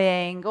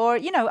deploying, or,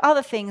 you know,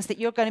 other things that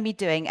you're going to be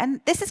doing.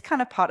 And this is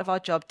kind of part of our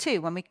job too.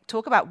 When we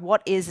talk about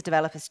what is a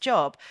developer's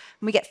job,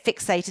 when we get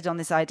fixated on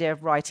this idea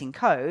of writing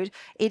code,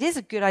 it is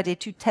a good idea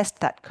to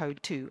test that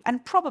code too,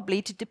 and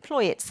probably to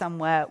deploy it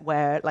somewhere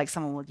where like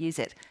someone will use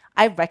it.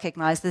 I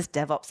recognize there's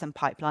DevOps and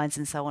pipelines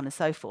and so on and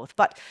so forth.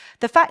 But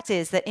the fact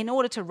is that in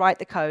order to write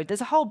the code,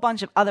 there's a whole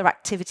bunch of other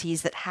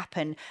activities that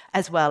happen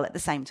as well at the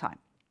same time.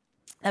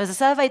 There was a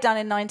survey done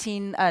in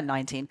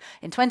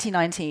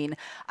 2019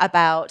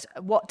 about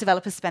what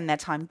developers spend their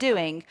time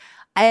doing.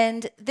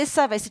 And this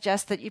survey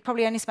suggests that you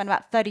probably only spend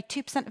about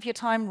 32% of your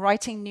time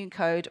writing new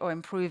code or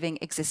improving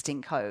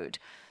existing code.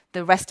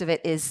 The rest of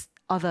it is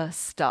other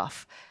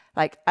stuff.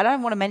 Like, I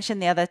don't want to mention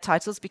the other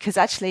titles because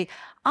actually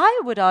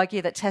I would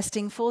argue that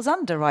testing falls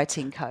under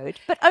writing code.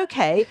 But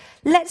okay,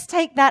 let's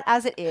take that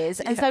as it is.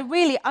 And so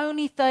really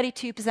only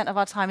 32% of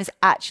our time is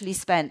actually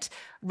spent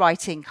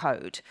writing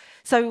code.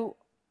 So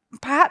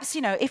perhaps,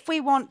 if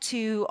we want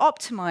to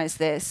optimize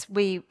this,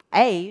 we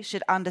A,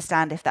 should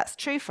understand if that's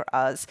true for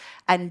us,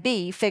 and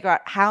B, figure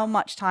out how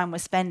much time we're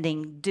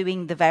spending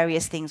doing the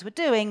various things we're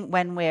doing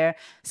when we're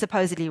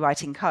supposedly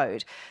writing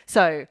code.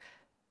 So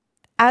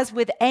as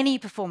with any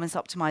performance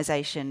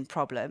optimization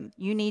problem,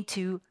 you need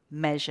to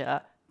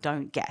measure,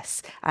 don't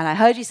guess. And I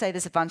heard you say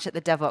this a bunch at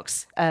the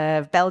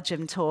DevOps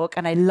Belgium talk,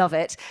 and I love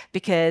it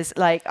because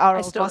our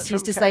old boss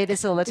used to say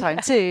this all the time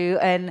too.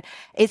 And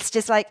it's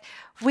just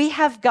we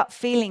have gut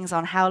feelings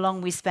on how long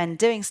we spend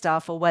doing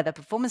stuff or where the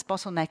performance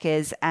bottleneck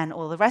is and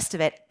all the rest of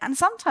it. And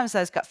sometimes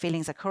those gut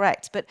feelings are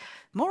correct, but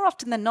more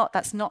often than not,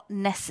 that's not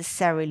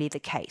necessarily the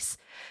case.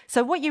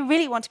 So what you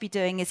really want to be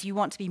doing is you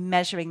want to be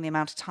measuring the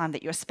amount of time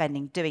that you're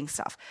spending doing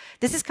stuff.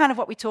 This is kind of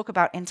what we talk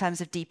about in terms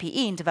of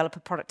DPE, in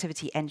developer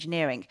productivity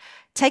engineering,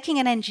 taking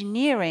an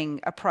engineering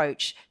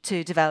approach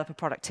to developer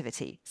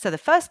productivity. So the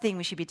first thing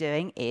we should be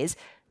doing is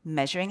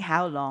measuring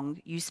how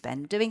long you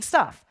spend doing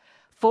stuff.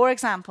 For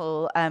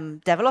example,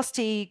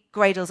 Develocity,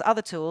 Gradle's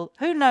other tool.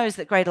 Who knows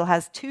that Gradle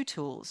has two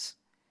tools?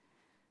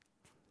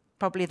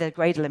 Probably the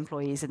Gradle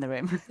employees in the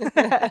room.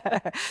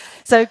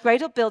 So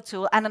Gradle build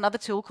tool and another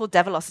tool called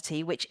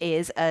Develocity, which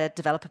is a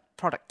developer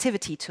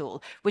productivity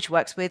tool, which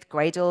works with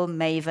Gradle,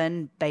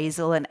 Maven,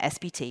 Bazel, and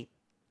SBT.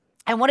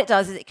 And what it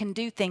does is it can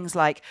do things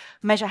like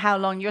measure how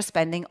long you're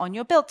spending on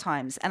your build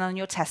times and on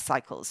your test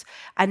cycles.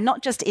 And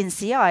not just in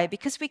CI,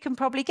 because we can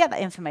probably get that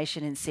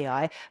information in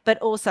CI, but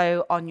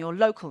also on your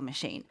local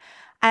machine.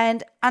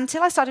 And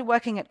until I started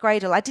working at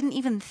Gradle, I didn't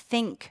even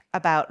think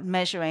about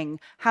measuring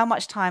how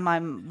much time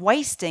I'm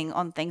wasting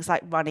on things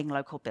like running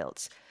local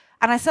builds.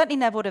 And I certainly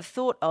never would have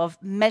thought of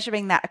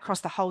measuring that across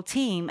the whole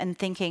team and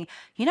thinking,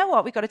 you know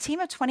what, we've got a team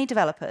of 20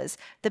 developers.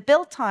 The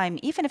build time,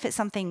 even if it's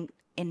something,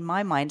 in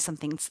my mind,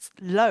 something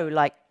low,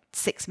 like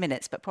 6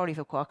 minutes, but probably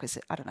for Quarkus,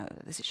 I don't know,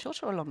 is it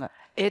shorter or longer?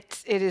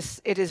 It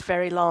is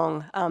very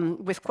long.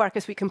 With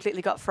Quarkus, we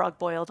completely got frog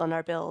boiled on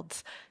our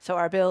builds. So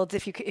our builds,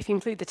 if you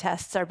include the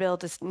tests, our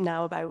build is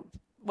now about,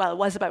 well, it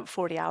was about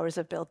 40 hours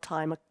of build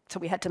time. So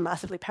we had to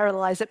massively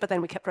parallelize it, but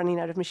then we kept running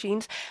out of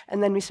machines.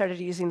 And then we started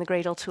using the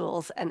Gradle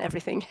tools, and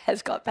everything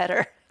has got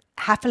better.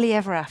 Happily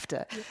ever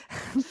after.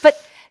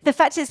 But the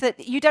fact is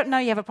that you don't know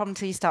you have a problem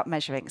until you start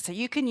measuring. So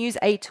you can use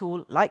a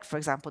tool like, for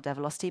example,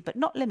 Develocity, but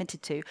not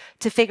limited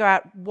to figure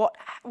out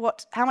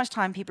how much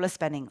time people are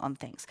spending on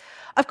things.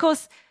 Of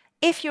course,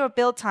 if your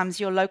build times,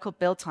 your local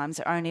build times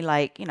are only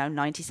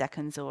 90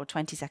 seconds or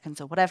 20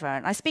 seconds or whatever,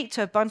 and I speak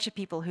to a bunch of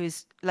people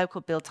whose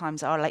local build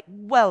times are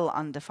well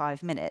under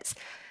 5 minutes,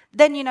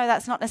 then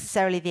that's not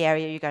necessarily the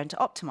area you're going to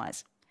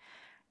optimize.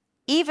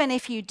 Even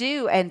if you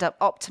do end up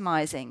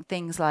optimizing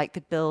things like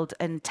the build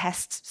and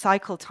test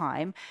cycle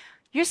time,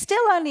 you're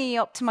still only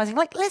optimizing,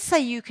 let's say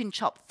you can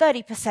chop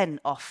 30%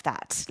 off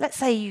that. Let's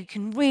say you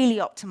can really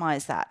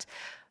optimize that.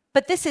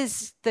 But this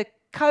is the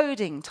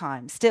coding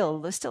time still.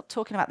 We're still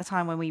talking about the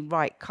time when we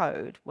write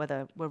code,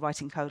 whether we're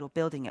writing code or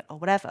building it or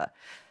whatever.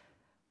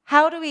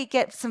 How do we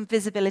get some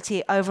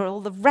visibility over all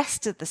the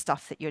rest of the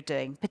stuff that you're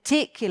doing,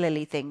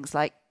 particularly things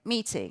like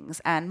meetings?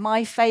 And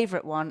my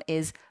favorite one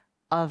is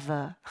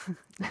other.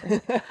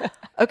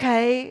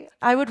 Okay,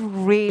 I would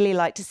really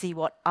like to see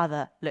what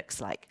other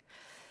looks like.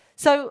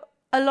 So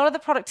a lot of the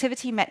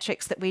productivity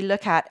metrics that we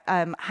look at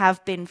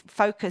have been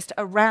focused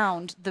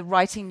around the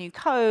writing new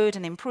code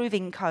and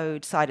improving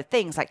code side of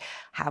things, like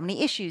how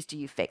many issues do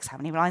you fix? How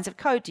many lines of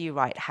code do you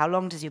write? How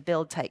long does your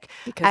build take?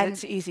 Because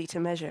it's easy to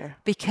measure.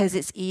 Because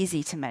it's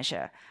easy to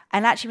measure.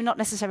 And actually, we're not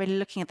necessarily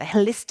looking at the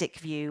holistic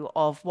view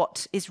of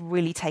what is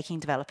really taking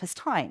developers'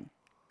 time.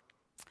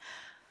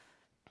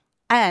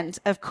 And,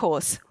 of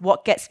course,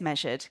 what gets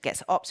measured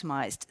gets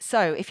optimized.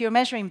 So if you're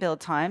measuring build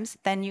times,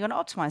 then you're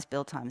going to optimize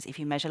build times. If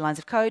you measure lines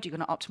of code, you're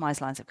going to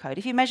optimize lines of code.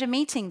 If you measure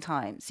meeting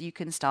times, you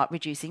can start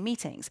reducing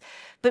meetings.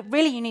 But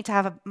really, you need to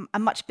have a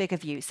much bigger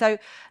view. So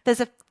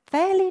there's a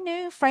fairly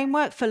new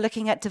framework for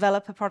looking at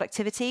developer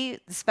productivity,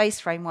 the SPACE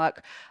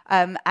framework.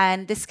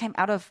 And this came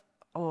out of,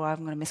 I'm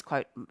going to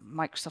misquote,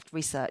 Microsoft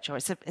Research, or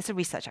it's a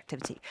research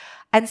activity.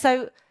 And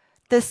so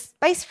the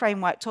SPACE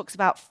framework talks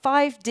about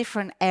 5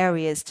 different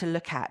areas to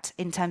look at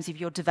in terms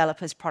of your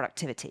developer's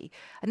productivity.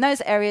 And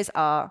those areas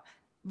are,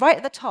 right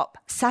at the top,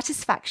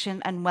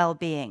 satisfaction and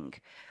well-being,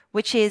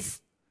 which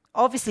is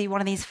obviously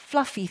one of these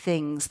fluffy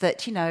things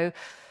that,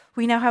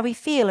 we know how we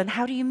feel. And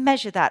how do you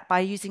measure that? By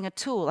using a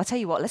tool. I'll tell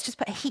you what, let's just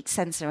put a heat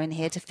sensor in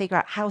here to figure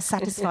out how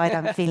satisfied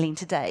I'm feeling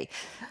today.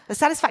 The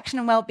satisfaction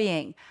and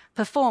well-being.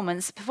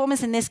 Performance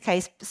in this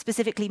case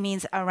specifically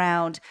means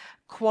around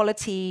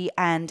quality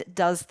and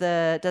does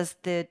the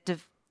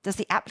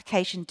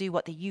application do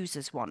what the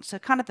users want? So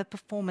kind of the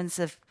performance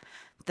of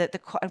the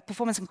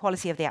performance and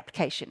quality of the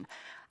application.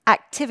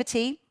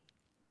 Activity,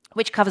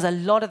 which covers a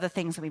lot of the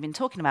things that we've been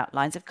talking about,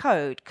 lines of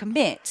code,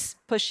 commits,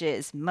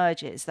 pushes,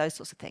 merges, those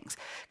sorts of things.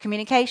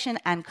 Communication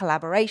and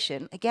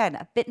collaboration, again,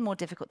 a bit more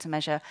difficult to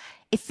measure.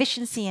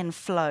 Efficiency and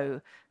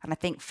flow, and I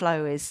think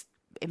flow is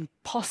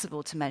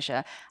impossible to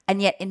measure.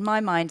 And yet, in my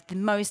mind, the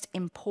most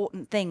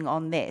important thing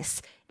on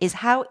this is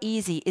how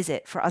easy is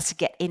it for us to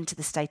get into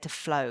the state of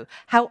flow?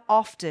 How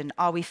often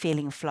are we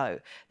feeling flow?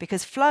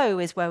 Because flow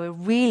is where we're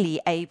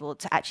really able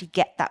to actually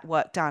get that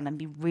work done and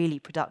be really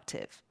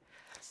productive.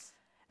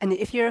 And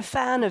if you're a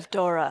fan of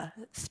Dora,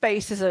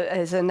 Space is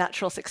a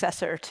natural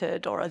successor to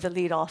Dora. The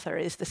lead author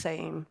is the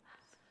same.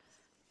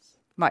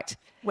 Right.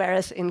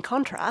 Whereas in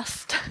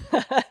contrast,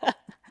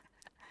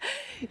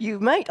 you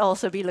might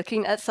also be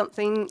looking at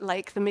something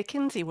like the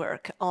McKinsey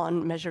work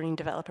on measuring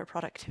developer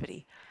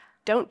productivity.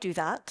 Don't do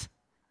that.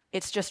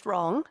 It's just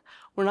wrong.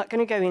 We're not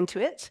going to go into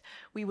it.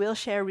 We will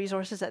share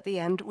resources at the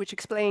end which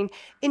explain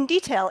in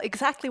detail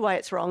exactly why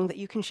it's wrong that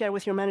you can share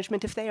with your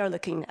management if they are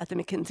looking at the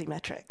McKinsey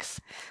metrics.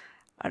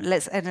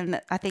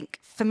 And I think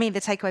for me, the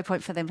takeaway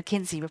point for the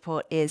McKinsey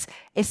report is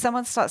if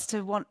someone starts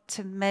to want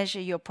to measure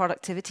your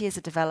productivity as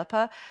a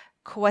developer,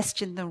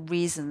 question the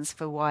reasons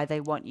for why they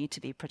want you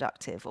to be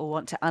productive or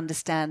want to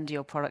understand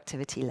your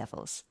productivity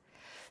levels.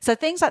 So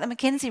things like the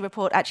McKinsey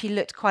report actually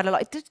looked quite a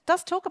lot. It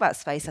does talk about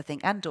Space, I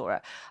think, and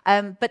Dora.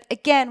 But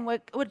again,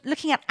 we're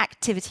looking at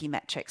activity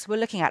metrics. We're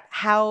looking at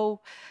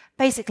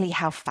basically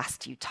how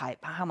fast you type,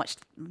 how much,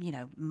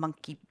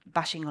 monkey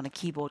bashing on a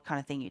keyboard kind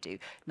of thing you do,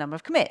 number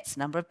of commits,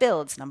 number of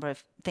builds, number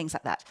of things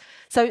like that.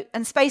 So,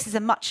 and Space is a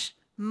much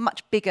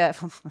bigger,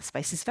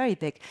 Space is very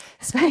big,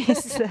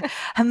 Space is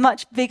a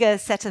much bigger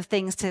set of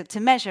things to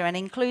measure and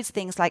includes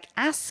things like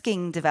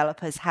asking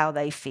developers how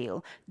they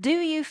feel. Do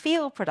you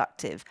feel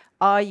productive?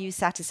 Are you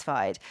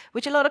satisfied?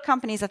 Which a lot of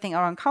companies, I think,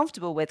 are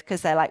uncomfortable with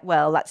because they're like,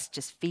 well, that's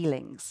just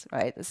feelings,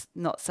 right? It's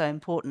not so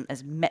important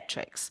as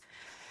metrics.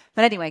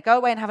 But anyway, go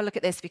away and have a look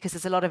at this because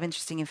there's a lot of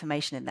interesting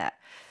information in there.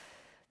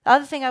 The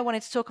other thing I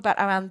wanted to talk about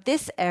around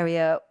this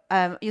area,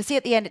 you'll see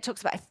at the end it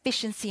talks about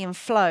efficiency and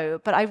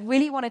flow, but I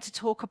really wanted to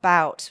talk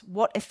about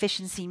what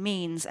efficiency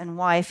means and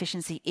why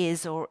efficiency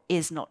is or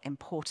is not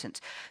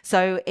important.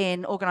 So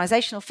in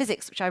organizational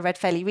physics, which I read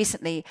fairly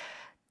recently,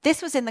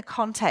 this was in the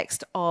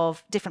context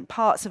of different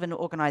parts of an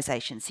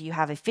organization. So you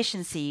have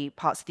efficiency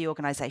parts of the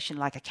organization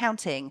like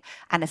accounting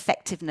and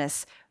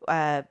effectiveness,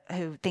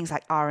 things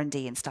like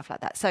R&D and stuff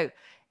like that. So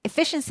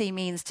efficiency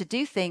means to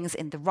do things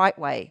in the right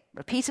way,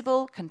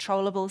 repeatable,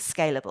 controllable,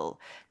 scalable.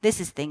 This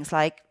is things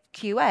like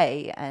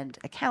QA and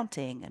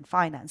accounting and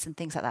finance and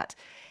things like that.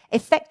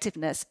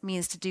 Effectiveness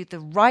means to do the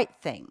right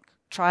thing,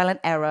 trial and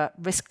error,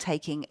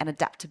 risk-taking, and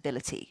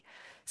adaptability.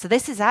 So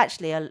this is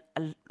actually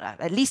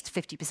at least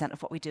 50%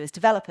 of what we do as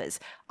developers.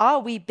 Are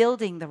we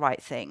building the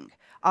right thing?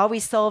 Are we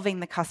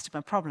solving the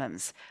customer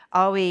problems?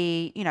 Are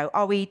we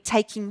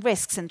taking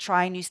risks and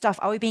trying new stuff?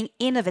 Are we being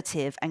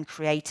innovative and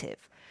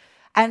creative?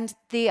 And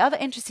the other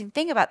interesting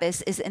thing about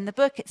this is in the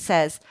book it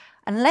says,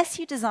 unless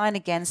you design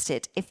against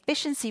it,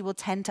 efficiency will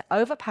tend to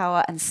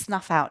overpower and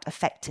snuff out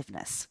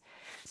effectiveness.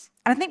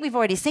 And I think we've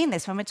already seen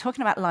this when we're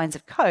talking about lines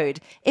of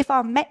code. If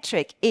our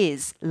metric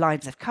is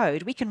lines of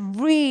code, we can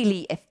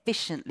really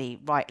efficiently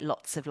write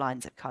lots of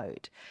lines of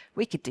code.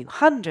 We could do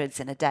hundreds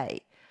in a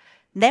day.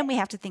 And then we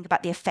have to think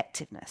about the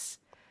effectiveness.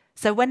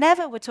 So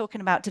whenever we're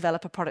talking about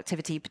developer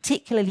productivity,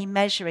 particularly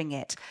measuring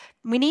it,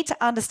 we need to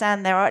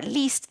understand there are at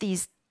least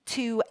these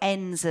two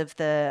ends of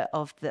the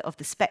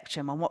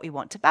spectrum on what we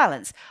want to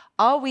balance.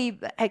 Are we,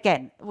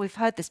 again, we've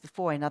heard this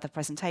before in other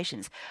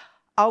presentations,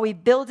 are we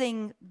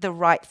building the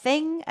right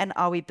thing and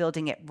are we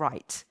building it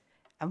right?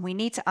 And we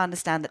need to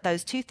understand that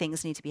those two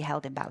things need to be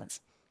held in balance.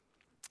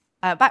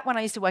 Back when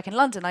I used to work in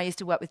London, I used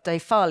to work with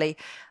Dave Farley.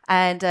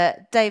 And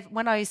Dave,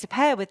 when I used to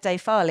pair with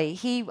Dave Farley,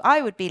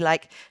 I would be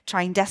like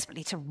trying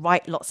desperately to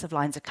write lots of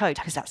lines of code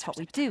because that's what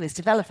we do as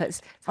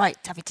developers. Right,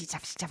 tappy,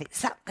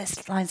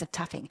 there's lines of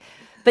tapping.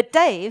 But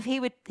Dave, he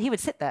would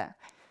sit there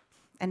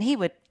and he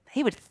would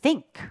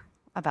think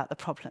about the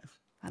problem.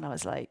 And I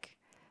was like,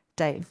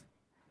 Dave,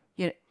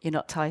 you're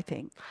not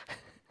typing.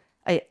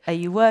 Are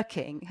you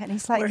working? And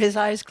he's like, were his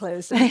eyes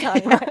closed at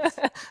the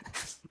time?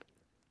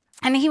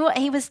 And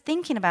he was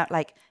thinking about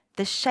like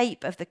the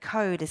shape of the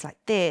code is like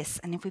this,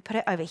 and if we put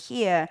it over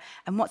here,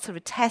 and what sort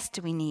of test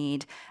do we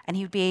need? And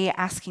he would be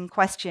asking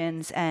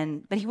questions,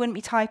 but he wouldn't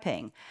be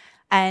typing.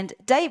 And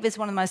Dave is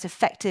one of the most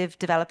effective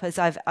developers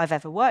I've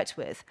ever worked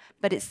with.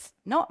 But it's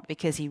not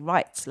because he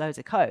writes loads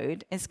of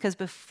code. It's because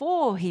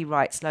before he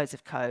writes loads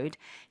of code,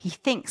 he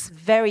thinks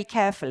very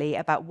carefully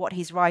about what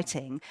he's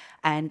writing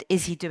and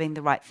is he doing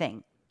the right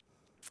thing.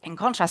 In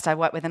contrast, I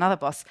worked with another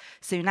boss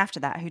soon after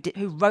that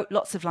who wrote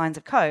lots of lines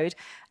of code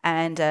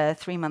and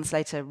 3 months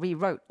later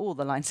rewrote all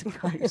the lines of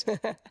code.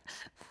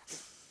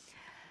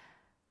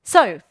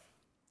 So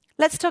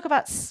let's talk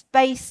about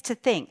space to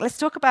think. Let's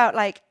talk about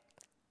like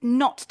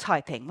not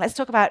typing. Let's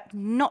talk about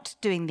not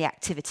doing the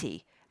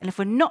activity. And if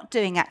we're not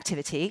doing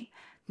activity,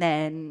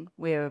 then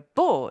we're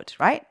bored,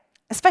 right?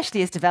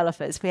 Especially as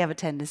developers, we have a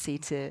tendency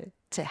to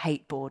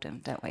hate boredom,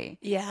 don't we?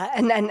 Yeah,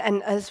 and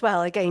as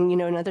well, again,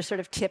 another sort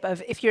of tip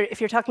of if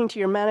you're talking to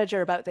your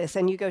manager about this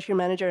and you go to your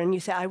manager and you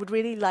say, I would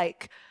really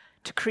like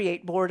to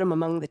create boredom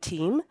among the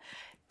team,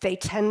 they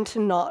tend to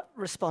not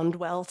respond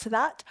well to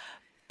that.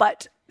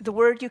 But the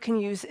word you can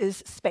use is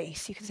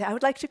space. You can say, I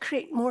would like to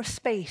create more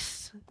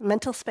space,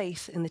 mental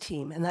space in the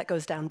team, and that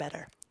goes down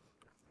better.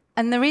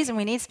 And the reason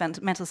we need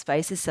mental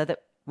space is so that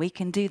we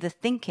can do the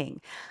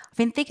thinking. I've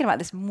been thinking about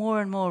this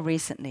more and more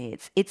recently.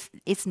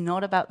 It's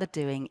not about the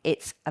doing,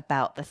 it's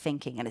about the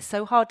thinking. And it's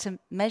so hard to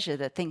measure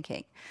the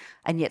thinking,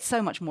 and yet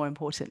so much more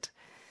important.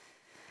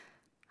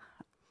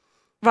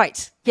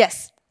 Right,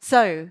 yes.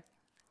 So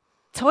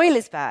toil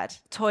is bad.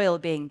 Toil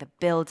being the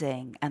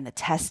building and the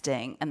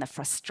testing and the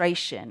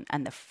frustration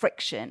and the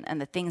friction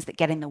and the things that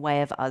get in the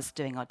way of us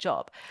doing our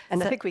job.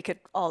 And I think we could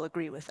all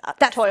agree with that.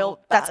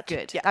 That's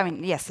good. Yeah. I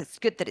mean, yes, it's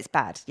good that it's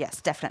bad.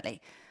 Yes,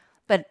 definitely.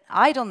 But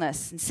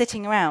idleness and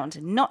sitting around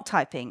and not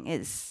typing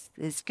is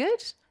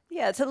good.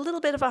 Yeah, it's a little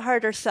bit of a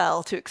harder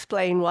sell to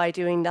explain why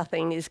doing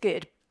nothing is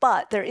good.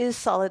 But there is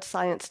solid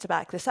science to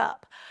back this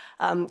up.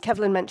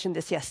 Kevlin mentioned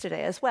this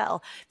yesterday as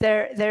well.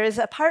 There is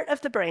a part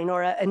of the brain,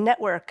 or a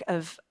network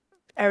of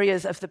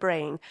areas of the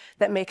brain,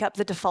 that make up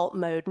the default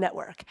mode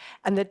network.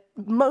 And the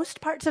most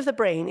parts of the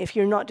brain, if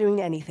you're not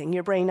doing anything,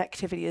 your brain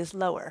activity is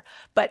lower.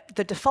 But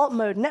the default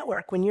mode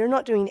network, when you're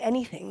not doing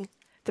anything,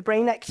 the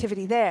brain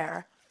activity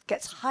there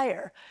gets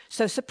higher.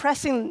 So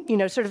suppressing,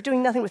 sort of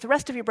doing nothing with the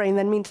rest of your brain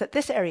then means that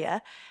this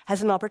area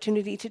has an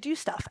opportunity to do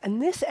stuff. And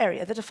this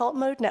area, the default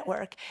mode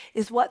network,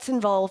 is what's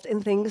involved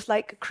in things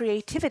like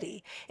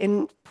creativity,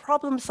 in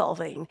problem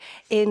solving,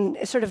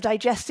 in sort of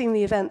digesting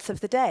the events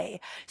of the day.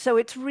 So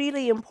it's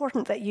really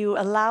important that you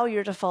allow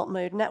your default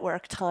mode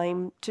network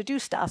time to do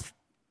stuff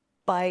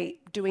by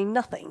doing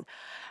nothing.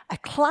 A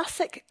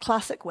classic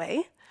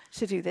way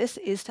to do this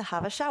is to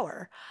have a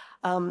shower.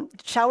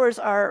 Showers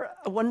are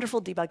a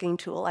wonderful debugging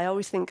tool. I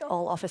always think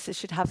all offices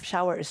should have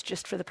showers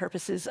just for the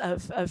purposes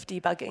of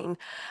debugging.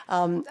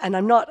 And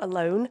I'm not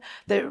alone.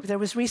 There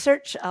was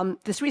research.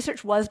 This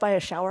research was by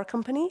a shower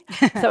company,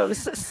 so it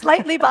was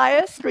slightly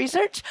biased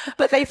research,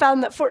 but they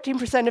found that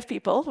 14% of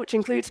people, which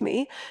includes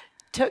me,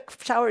 took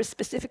showers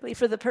specifically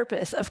for the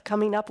purpose of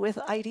coming up with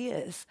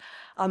ideas.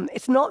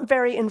 It's not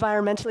very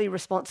environmentally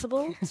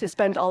responsible to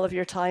spend all of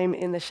your time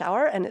in the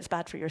shower, and it's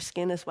bad for your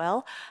skin as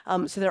well.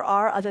 So there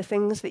are other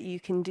things that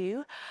you can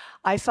do.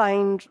 I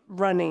find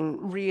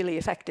running really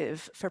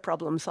effective for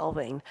problem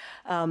solving.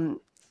 And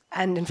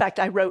in fact,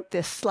 I wrote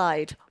this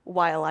slide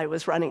while I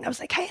was running. I was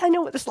like, hey, I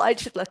know what the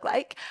slide should look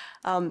like.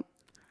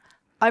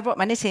 I brought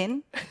my knit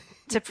in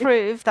to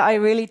prove that I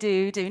really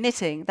do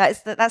knitting.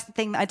 That's the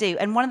thing that I do.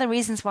 And one of the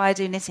reasons why I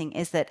do knitting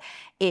is that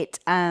it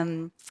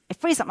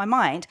frees up my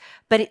mind,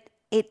 but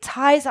it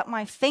ties up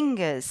my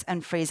fingers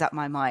and frees up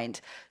my mind.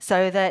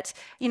 So that,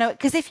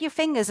 because if your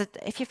fingers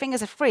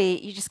are free,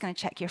 you're just going to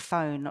check your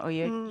phone, or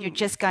you're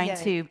just going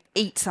to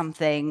eat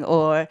something,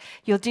 or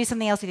you'll do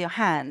something else with your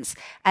hands.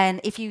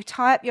 And if you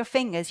tie up your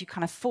fingers, you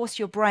kind of force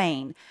your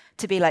brain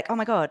to be like, oh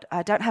my God,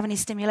 I don't have any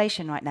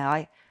stimulation right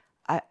now.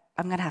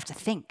 I'm going to have to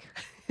think.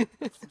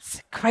 It's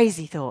a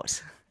crazy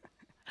thought.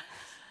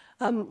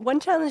 One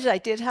challenge that I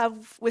did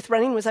have with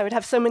running was I would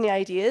have so many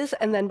ideas,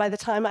 and then by the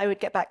time I would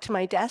get back to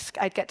my desk,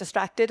 I'd get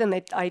distracted and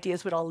the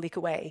ideas would all leak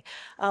away.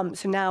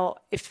 So now,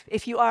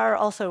 if you are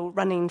also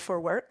running for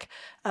work,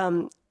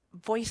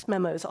 voice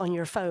memos on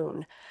your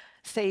phone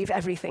save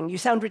everything. You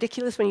sound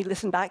ridiculous when you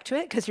listen back to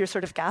it because you're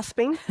sort of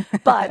gasping,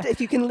 but if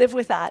you can live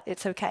with that,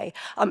 it's okay.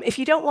 If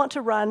you don't want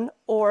to run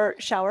or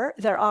shower,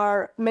 there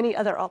are many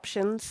other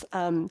options.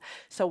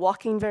 So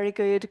walking, very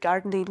good.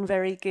 Gardening,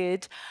 very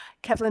good.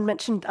 Kevlin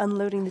mentioned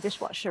unloading the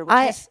dishwasher,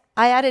 which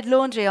I added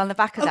laundry on the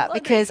back of that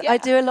because I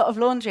do a lot of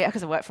laundry,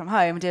 because I work from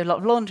home, I do a lot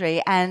of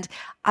laundry, and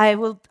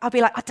I'll be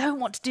like, I don't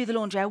want to do the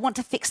laundry, I want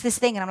to fix this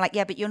thing. And I'm like,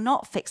 yeah, but you're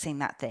not fixing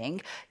that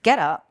thing. Get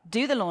up,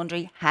 do the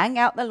laundry, hang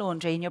out the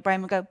laundry, and your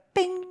brain will go,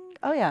 bing,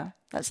 oh yeah,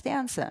 that's the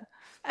answer.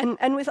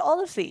 And with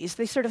all of these,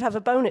 they sort of have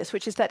a bonus,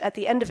 which is that at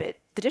the end of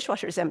it, the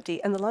dishwasher is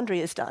empty and the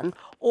laundry is done.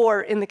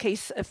 Or in the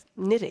case of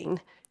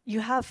knitting, you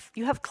have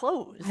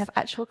clothes. I have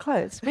actual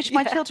clothes, which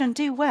my children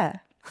do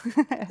wear.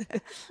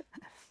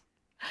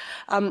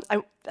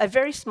 A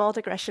very small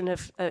digression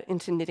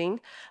into knitting,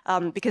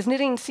 because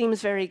knitting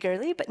seems very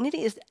girly, but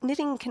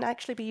knitting can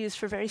actually be used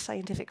for very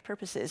scientific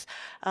purposes.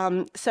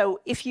 So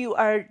if you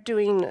are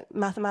doing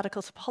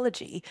mathematical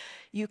topology,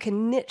 you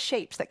can knit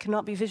shapes that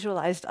cannot be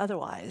visualized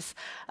otherwise.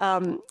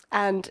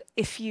 And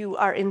if you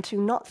are into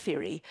knot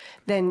theory,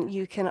 then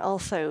you can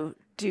also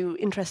do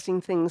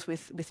interesting things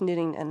with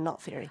knitting and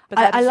knot theory. But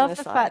I love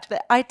the fact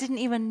that I didn't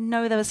even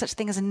know there was such a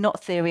thing as a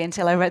knot theory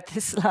until I read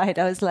this slide.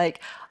 I was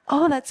like,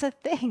 oh, that's a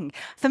thing.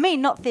 For me,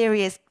 knot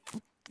theory is,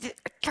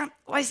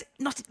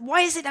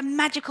 why is it a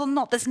magical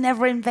knot that's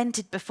never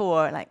invented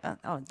before? Like,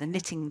 oh, the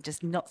knitting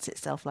just knots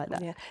itself like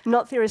that. Yeah.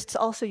 Knot theorists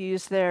also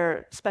use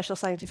their special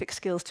scientific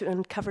skills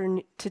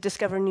to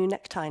discover new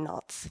necktie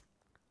knots.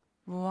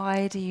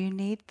 Why do you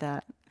need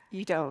that?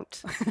 You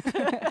don't.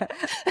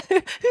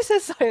 Who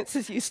says science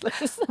is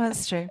useless?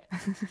 That's true.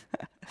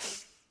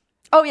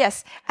 Oh,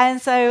 yes.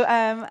 And so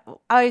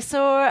I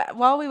saw,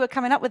 while we were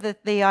coming up with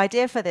the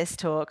idea for this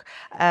talk,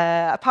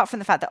 apart from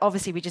the fact that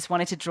obviously we just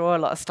wanted to draw a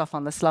lot of stuff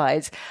on the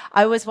slides,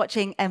 I was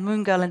watching a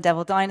Moon Girl and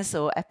Devil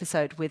Dinosaur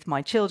episode with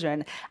my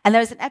children. And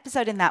there was an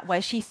episode in that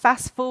where she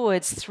fast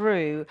forwards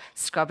through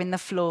scrubbing the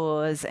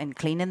floors and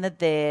cleaning the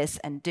this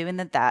and doing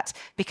the that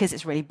because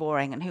it's really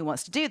boring and who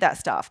wants to do that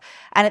stuff.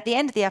 And at the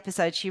end of the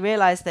episode, she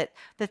realized that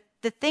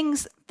the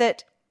things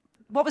that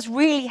what was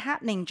really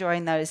happening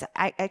during those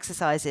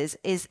exercises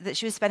is that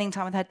she was spending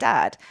time with her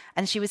dad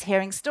and she was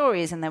hearing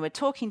stories and they were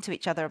talking to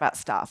each other about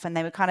stuff and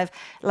they were kind of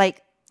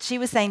like, she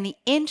was saying the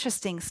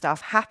interesting stuff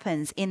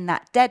happens in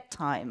that dead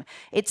time.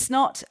 It's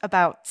not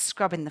about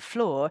scrubbing the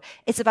floor.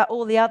 It's about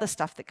all the other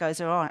stuff that goes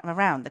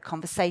around the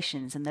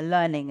conversations and the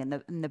learning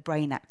and the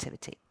brain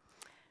activity.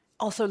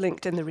 Also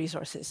linked in the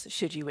resources,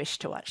 should you wish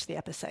to watch the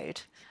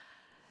episode.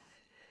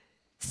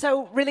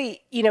 So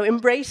really,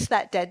 embrace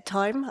that dead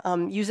time.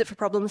 Use it for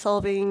problem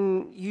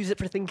solving, use it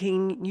for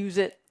thinking, use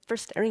it for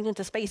staring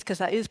into space, because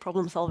that is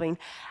problem solving.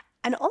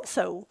 And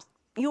also,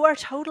 you are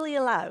totally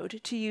allowed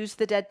to use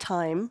the dead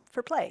time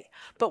for play.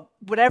 But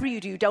whatever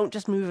you do, don't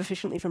just move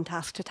efficiently from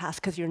task to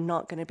task, because you're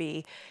not going to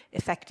be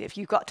effective.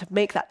 You've got to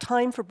make that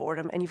time for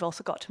boredom, and you've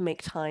also got to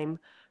make time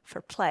for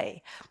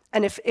play.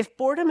 And if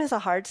boredom is a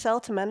hard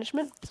sell to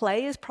management,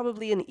 play is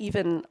probably an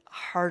even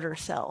harder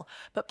sell.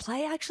 But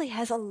play actually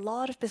has a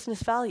lot of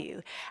business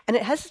value. And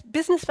it has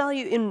business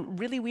value in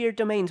really weird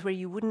domains where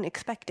you wouldn't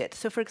expect it.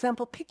 So for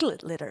example,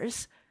 piglet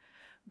litters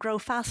grow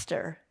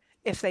faster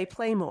if they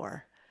play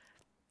more.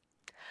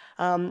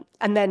 And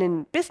then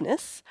in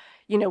business,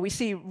 we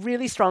see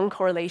really strong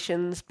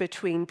correlations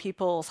between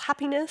people's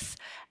happiness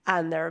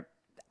and their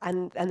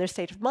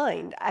state of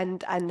mind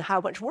and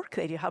how much work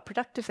they do, how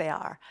productive they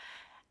are.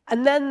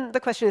 And then the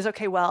question is,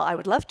 okay, well, I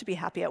would love to be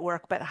happy at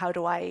work, but how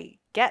do I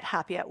get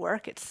happy at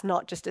work? It's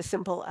not just as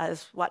simple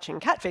as watching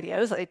cat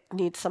videos. It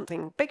needs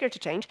something bigger to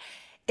change.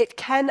 It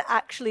can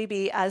actually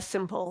be as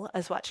simple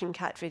as watching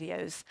cat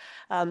videos.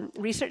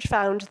 Research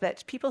found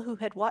that people who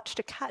had watched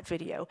a cat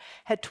video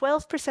had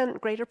 12%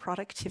 greater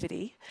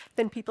productivity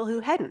than people who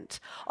hadn't.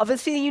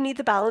 Obviously, you need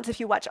the balance. If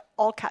you watch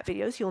all cat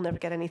videos, you'll never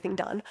get anything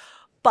done.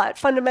 But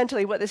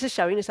fundamentally, what this is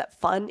showing is that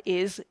fun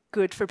is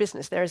good for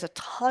business. There is a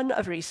ton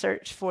of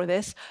research for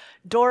this.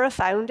 Dora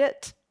found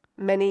it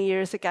many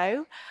years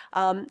ago.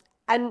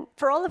 And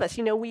for all of us,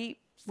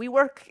 we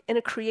work in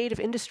a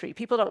creative industry.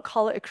 People don't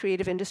call it a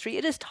creative industry.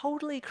 It is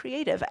totally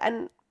creative.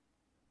 And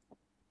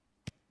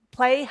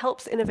play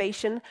helps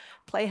innovation.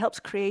 Play helps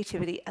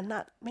creativity. And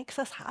that makes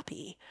us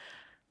happy.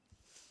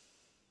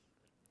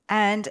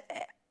 And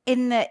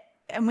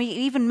we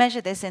even measure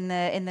this in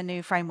the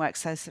new framework.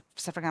 So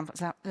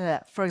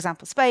for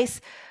example, space.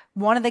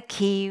 One of the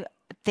key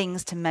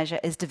things to measure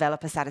is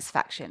developer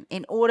satisfaction.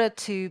 In order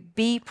to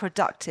be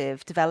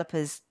productive,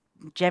 developers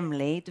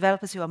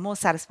who are more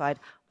satisfied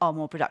are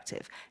more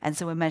productive. And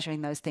so we're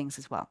measuring those things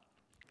as well.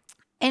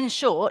 In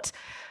short,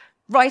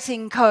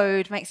 writing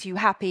code makes you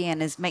happy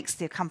and makes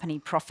the company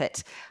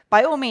profit.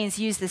 By all means,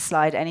 use this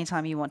slide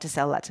anytime you want to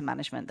sell that to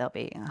management. They'll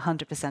be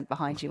 100%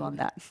 behind you on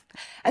that.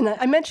 And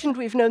I mentioned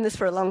we've known this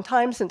for a long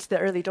time, since the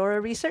early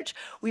Dora research.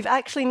 We've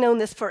actually known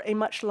this for a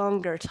much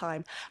longer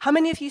time. How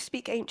many of you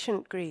speak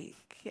ancient Greek?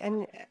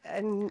 And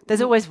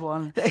there's always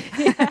one.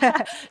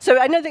 So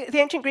I know the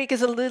ancient Greek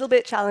is a little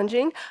bit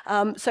challenging.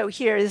 So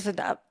here is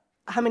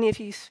how many of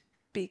you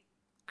speak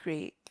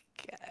Greek?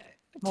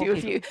 Two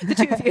of you. The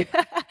two of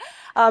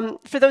you.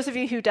 For those of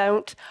you who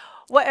don't,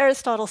 what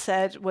Aristotle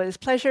said was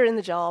pleasure in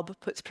the job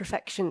puts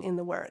perfection in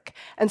the work.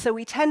 And so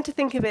we tend to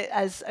think of it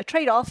as a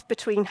trade-off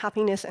between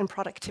happiness and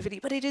productivity,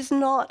 but it is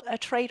not a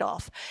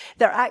trade-off.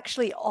 They're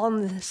actually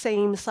on the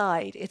same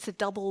side. It's a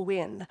double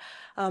win.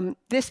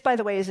 This, by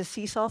the way, is a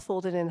seesaw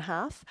folded in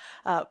half.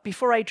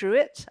 Before I drew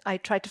it, I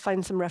tried to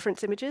find some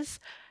reference images.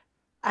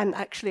 And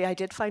actually, I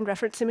did find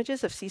reference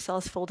images of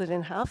seesaws folded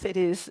in half. It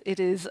is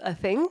a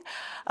thing.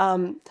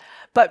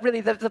 But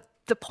really,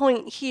 the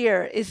point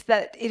here is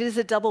that it is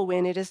a double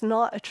win. It is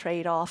not a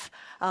trade-off.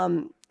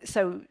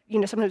 So,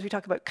 sometimes we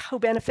talk about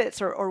co-benefits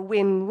or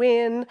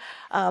win-win.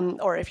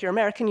 Or if you're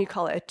American, you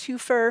call it a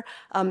twofer.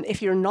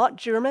 If you're not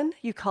German,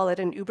 you call it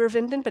an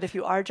Überwinden. But if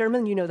you are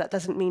German, that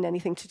doesn't mean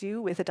anything to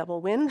do with a double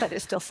win, but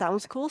it still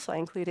sounds cool, so I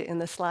include it in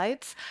the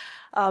slides.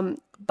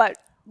 But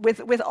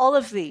with all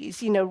of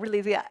these, really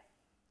the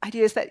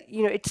idea is that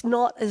it's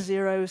not a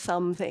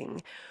zero-sum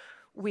thing.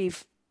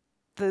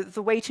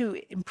 The way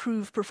to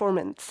improve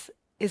performance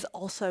is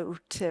also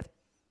to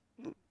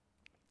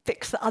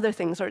fix the other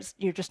things, or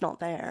you're just not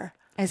there.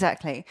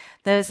 Exactly.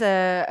 There's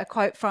a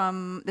quote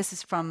this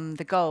is from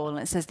The Goal, and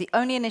it says, the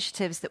only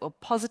initiatives that will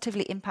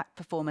positively impact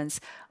performance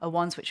are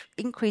ones which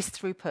increase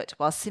throughput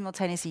while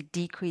simultaneously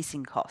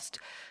decreasing cost.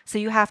 So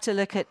you have to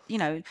look at,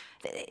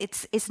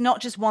 it's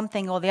not just one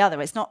thing or the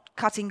other. It's not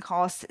cutting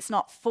costs. It's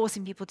not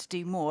forcing people to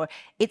do more.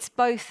 It's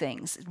both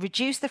things.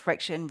 Reduce the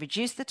friction,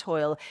 reduce the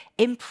toil,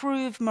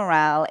 improve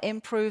morale,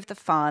 improve the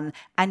fun,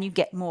 and you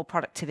get more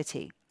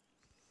productivity.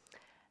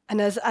 And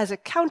as a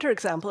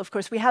counterexample, of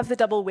course, we have the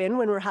double win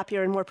when we're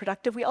happier and more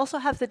productive. We also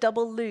have the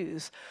double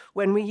lose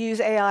when we use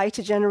AI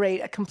to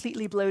generate a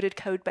completely bloated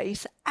code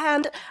base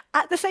and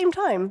at the same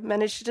time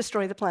manage to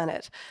destroy the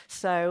planet.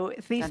 So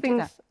these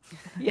things,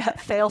 yeah,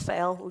 fail,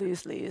 fail,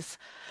 lose, lose.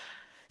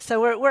 So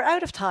we're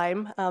out of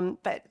time,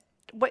 but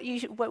what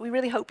we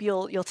really hope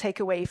you'll take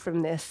away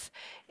from this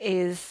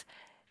is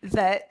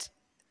that,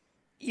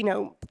 you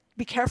know,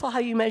 be careful how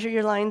you measure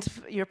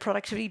your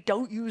productivity.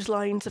 Don't use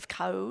lines of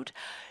code.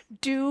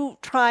 Do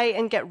try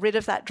and get rid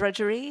of that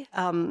drudgery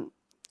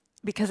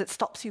because it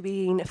stops you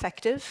being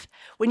effective.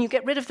 When you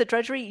get rid of the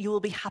drudgery, you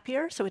will be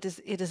happier. So it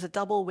is a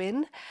double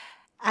win.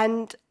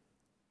 And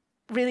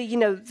really, you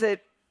know,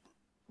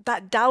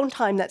 that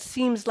downtime that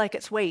seems like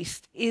it's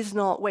waste is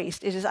not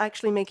waste. It is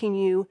actually making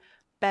you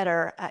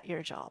better at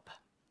your job.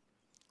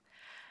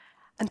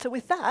 And so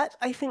with that,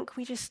 I think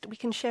we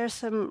can share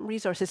some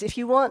resources. If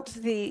you want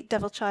the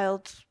Devil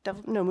Dinosaur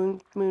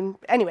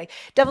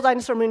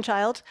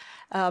Moonchild,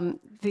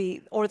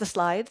 or the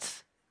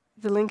slides,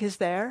 the link is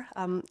there.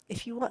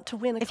 If you want to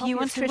win a copy of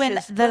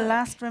Trisha's the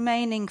last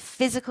remaining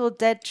physical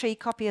Dead Tree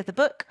copy of the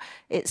book,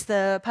 it's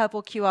the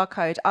purple QR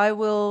code. I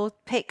will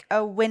pick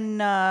a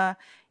winner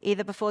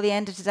either before the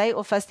end of today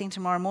or first thing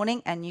tomorrow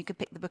morning, and you could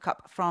pick the book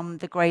up from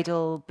the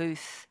Gradle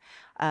booth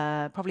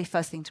probably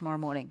first thing tomorrow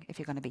morning if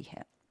you're going to be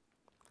here.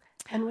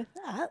 And with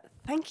that,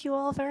 thank you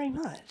all very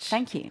much.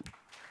 Thank you.